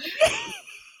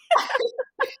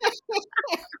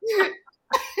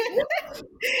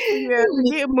 yeah, to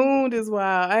get mooned is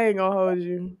wild. I ain't gonna hold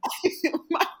you.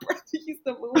 My brother used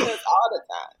to moon us all the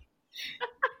time.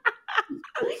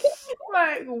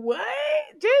 Like, what?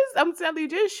 I'm telling you,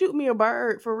 just shoot me a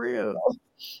bird for real.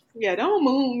 Yeah, don't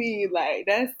moon me. Like,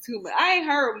 that's too much. I ain't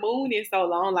heard moon in so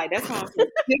long. Like, that's how I'm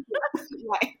feeling.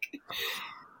 Like,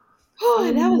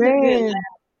 oh, that was a good laugh.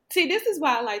 See, this is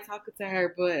why I like talking to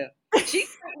her, but she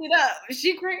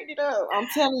cranked it up. I'm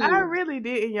telling you. I really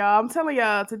didn't, y'all. I'm telling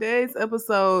y'all, today's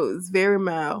episode is very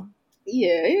mild.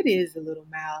 Yeah, it is a little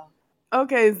mild.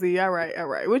 Okay, Z. All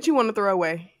right. What you want to throw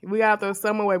away? We gotta throw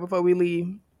some away before we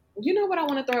leave. You know what I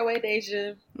want to throw away,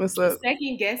 Deja? What's up?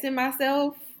 Second guessing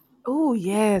myself. Oh,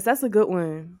 yes. That's a good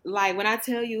one. Like, when I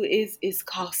tell you it's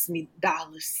cost me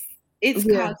dollars. It's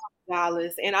cost me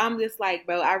dollars. And I'm just like,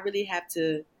 bro, I really have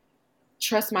to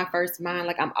trust my first mind.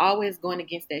 Like, I'm always going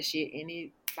against that shit. And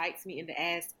it bites me in the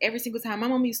ass every single time. My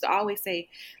mom used to always say,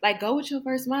 like, go with your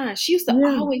first mind. She used to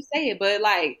always say it. But,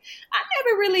 like, I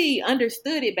never really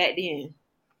understood it back then.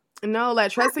 No,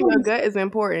 like, trusting your gut is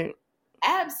important.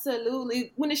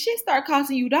 Absolutely. When the shit start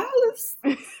costing you dollars,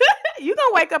 you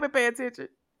gonna wake up and pay attention.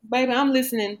 Baby, I'm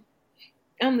listening.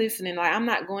 Like, I'm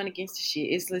not going against the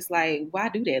shit. It's just like, why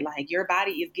do that? Like, your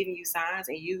body is giving you signs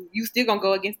and you still gonna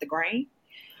go against the grain.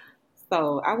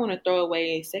 So I want to throw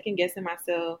away second guessing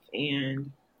myself,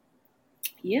 and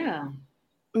yeah.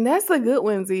 That's a good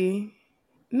one, Z.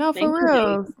 No, for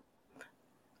real.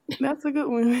 That's a good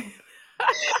one.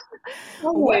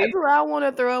 What do I want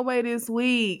to throw away this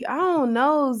week? I don't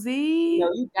know, Z. No,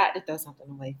 you got to throw something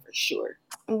away for sure.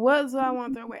 What do I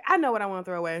want to throw away? I know what I want to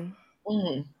throw away.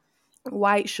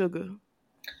 White sugar.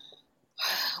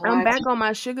 I'm back on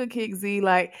my sugar kick, Z.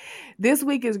 Like, this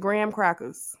week is graham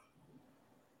crackers.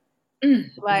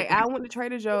 Like, I went to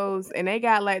Trader Joe's and they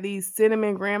got like these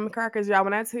cinnamon graham crackers. Y'all,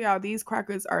 when I tell y'all, these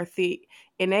crackers are thick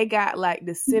and they got like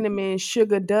the cinnamon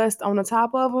sugar dust on the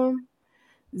top of them.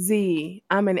 Z,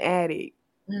 I'm an addict.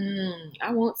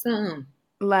 I want some.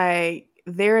 Like,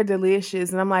 they're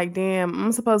delicious. And I'm like, damn,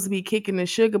 I'm supposed to be kicking the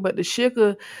sugar, but the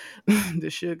sugar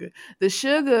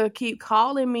keep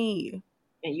calling me.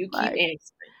 And you keep answering.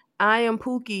 I am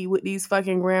Pookie with these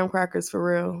fucking graham crackers for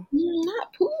real.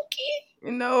 Not Pookie.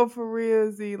 No, for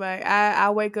real, Z. Like, I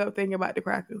wake up thinking about the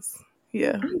crackers.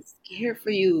 Yeah. I'm scared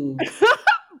for you.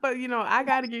 But, you know, I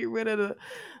got to get rid of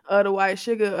the white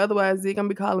sugar. Otherwise, Z gonna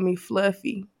be calling me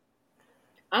fluffy.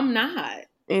 I'm not.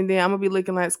 And then I'm going to be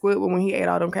looking like Squidward when he ate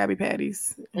all them Krabby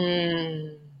Patties.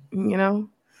 You know?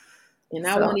 And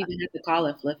I won't even have to call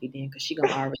her fluffy then because she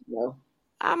gonna already know.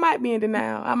 I might be in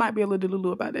denial. I might be a little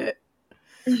delulu about that.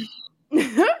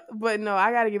 But no,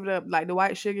 I gotta give it up. Like, the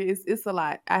white sugar, it's a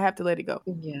lot. I have to let it go.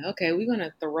 Yeah, okay, we're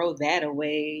gonna throw that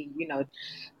away. You know,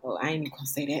 I ain't even gonna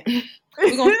say that.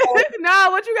 We're gonna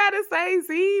no, what you gotta say,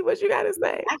 Z? What you gotta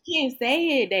say? I can't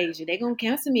say it, Deja. They gonna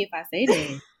cancel me if I say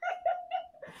that.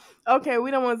 Okay, we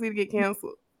don't want Z to get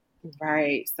canceled.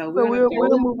 Right. So we'll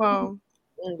move on.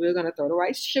 We're gonna throw the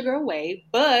white sugar away.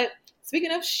 But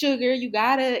speaking of sugar, you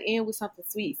gotta end with something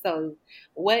sweet. So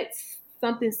what's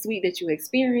something sweet that you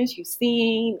experienced, you've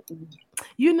seen?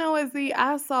 You know what, Z?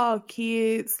 I saw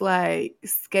kids like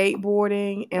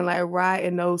skateboarding and like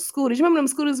riding those scooters. You remember them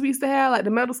scooters we used to have, like the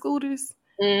metal scooters?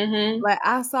 Mm-hmm. Like,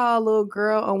 I saw a little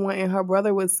girl on one and her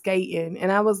brother was skating,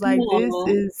 and I was like,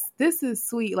 this is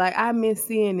sweet. Like, I miss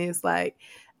seeing this. Like,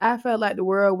 I felt like the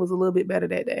world was a little bit better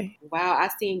that day. Wow, I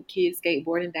seen kids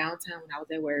skateboarding downtown when I was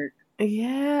at work.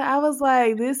 Yeah, I was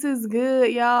like, this is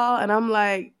good, y'all. And I'm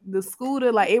like, the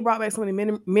scooter, like, it brought back so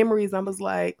many memories. I was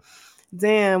like,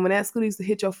 damn, when that scooter used to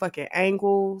hit your fucking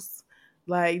ankles,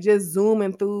 like, just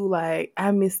zooming through, like,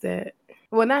 I miss that.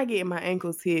 Well, not getting my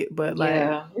ankles hit, but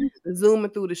like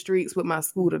zooming through the streets with my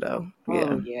scooter, though.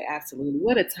 Oh, yeah, absolutely.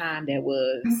 What a time that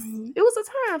was. It was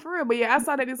a time, for real. But yeah, I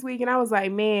saw that this week and I was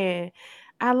like, man,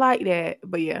 I like that.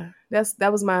 But yeah, that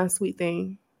was my sweet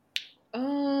thing.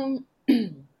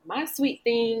 My sweet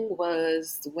thing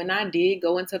was when I did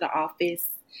go into the office,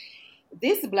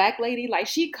 this black lady, like,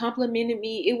 she complimented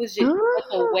me. It was just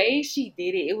the way she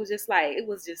did it. It was just like, it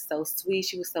was just so sweet.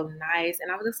 She was so nice.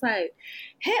 And I was just like,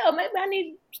 hell, maybe I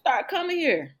need to start coming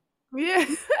here. Yeah.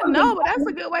 No, but that's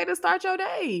a good way to start your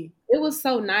day. It was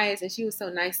so nice. And she was so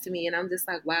nice to me. And I'm just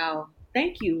like, wow,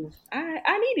 thank you.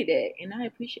 I needed it. And I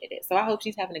appreciate it. So I hope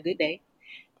she's having a good day.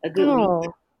 A good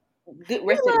week. Good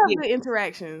rest of the week. Good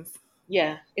interactions.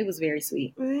 Yeah, it was very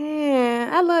sweet.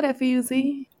 Man, I love that for you,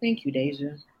 Z. Thank you,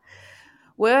 Deja.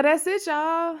 Well, that's it,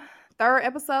 y'all. Third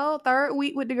episode, third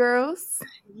week with the girls.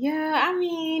 Yeah, I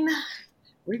mean,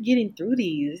 we're getting through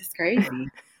these. It's crazy.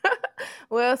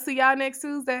 Well, see y'all next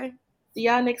Tuesday. See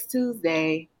y'all next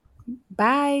Tuesday.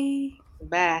 Bye.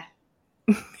 Bye.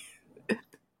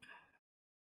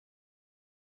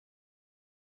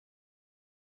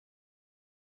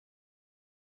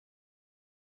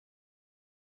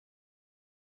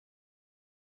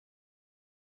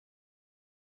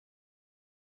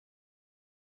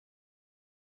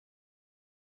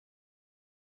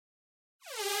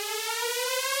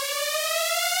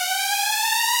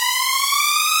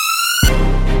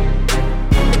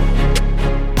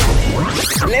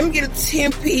 Let me get a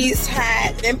 10-piece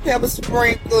hot, then pepper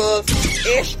sprinkles,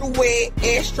 extra wet,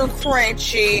 extra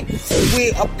crunchy,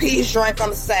 with a peach drink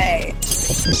on the side.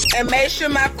 And make sure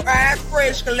my fries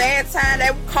fresh, because last time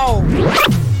they were cold.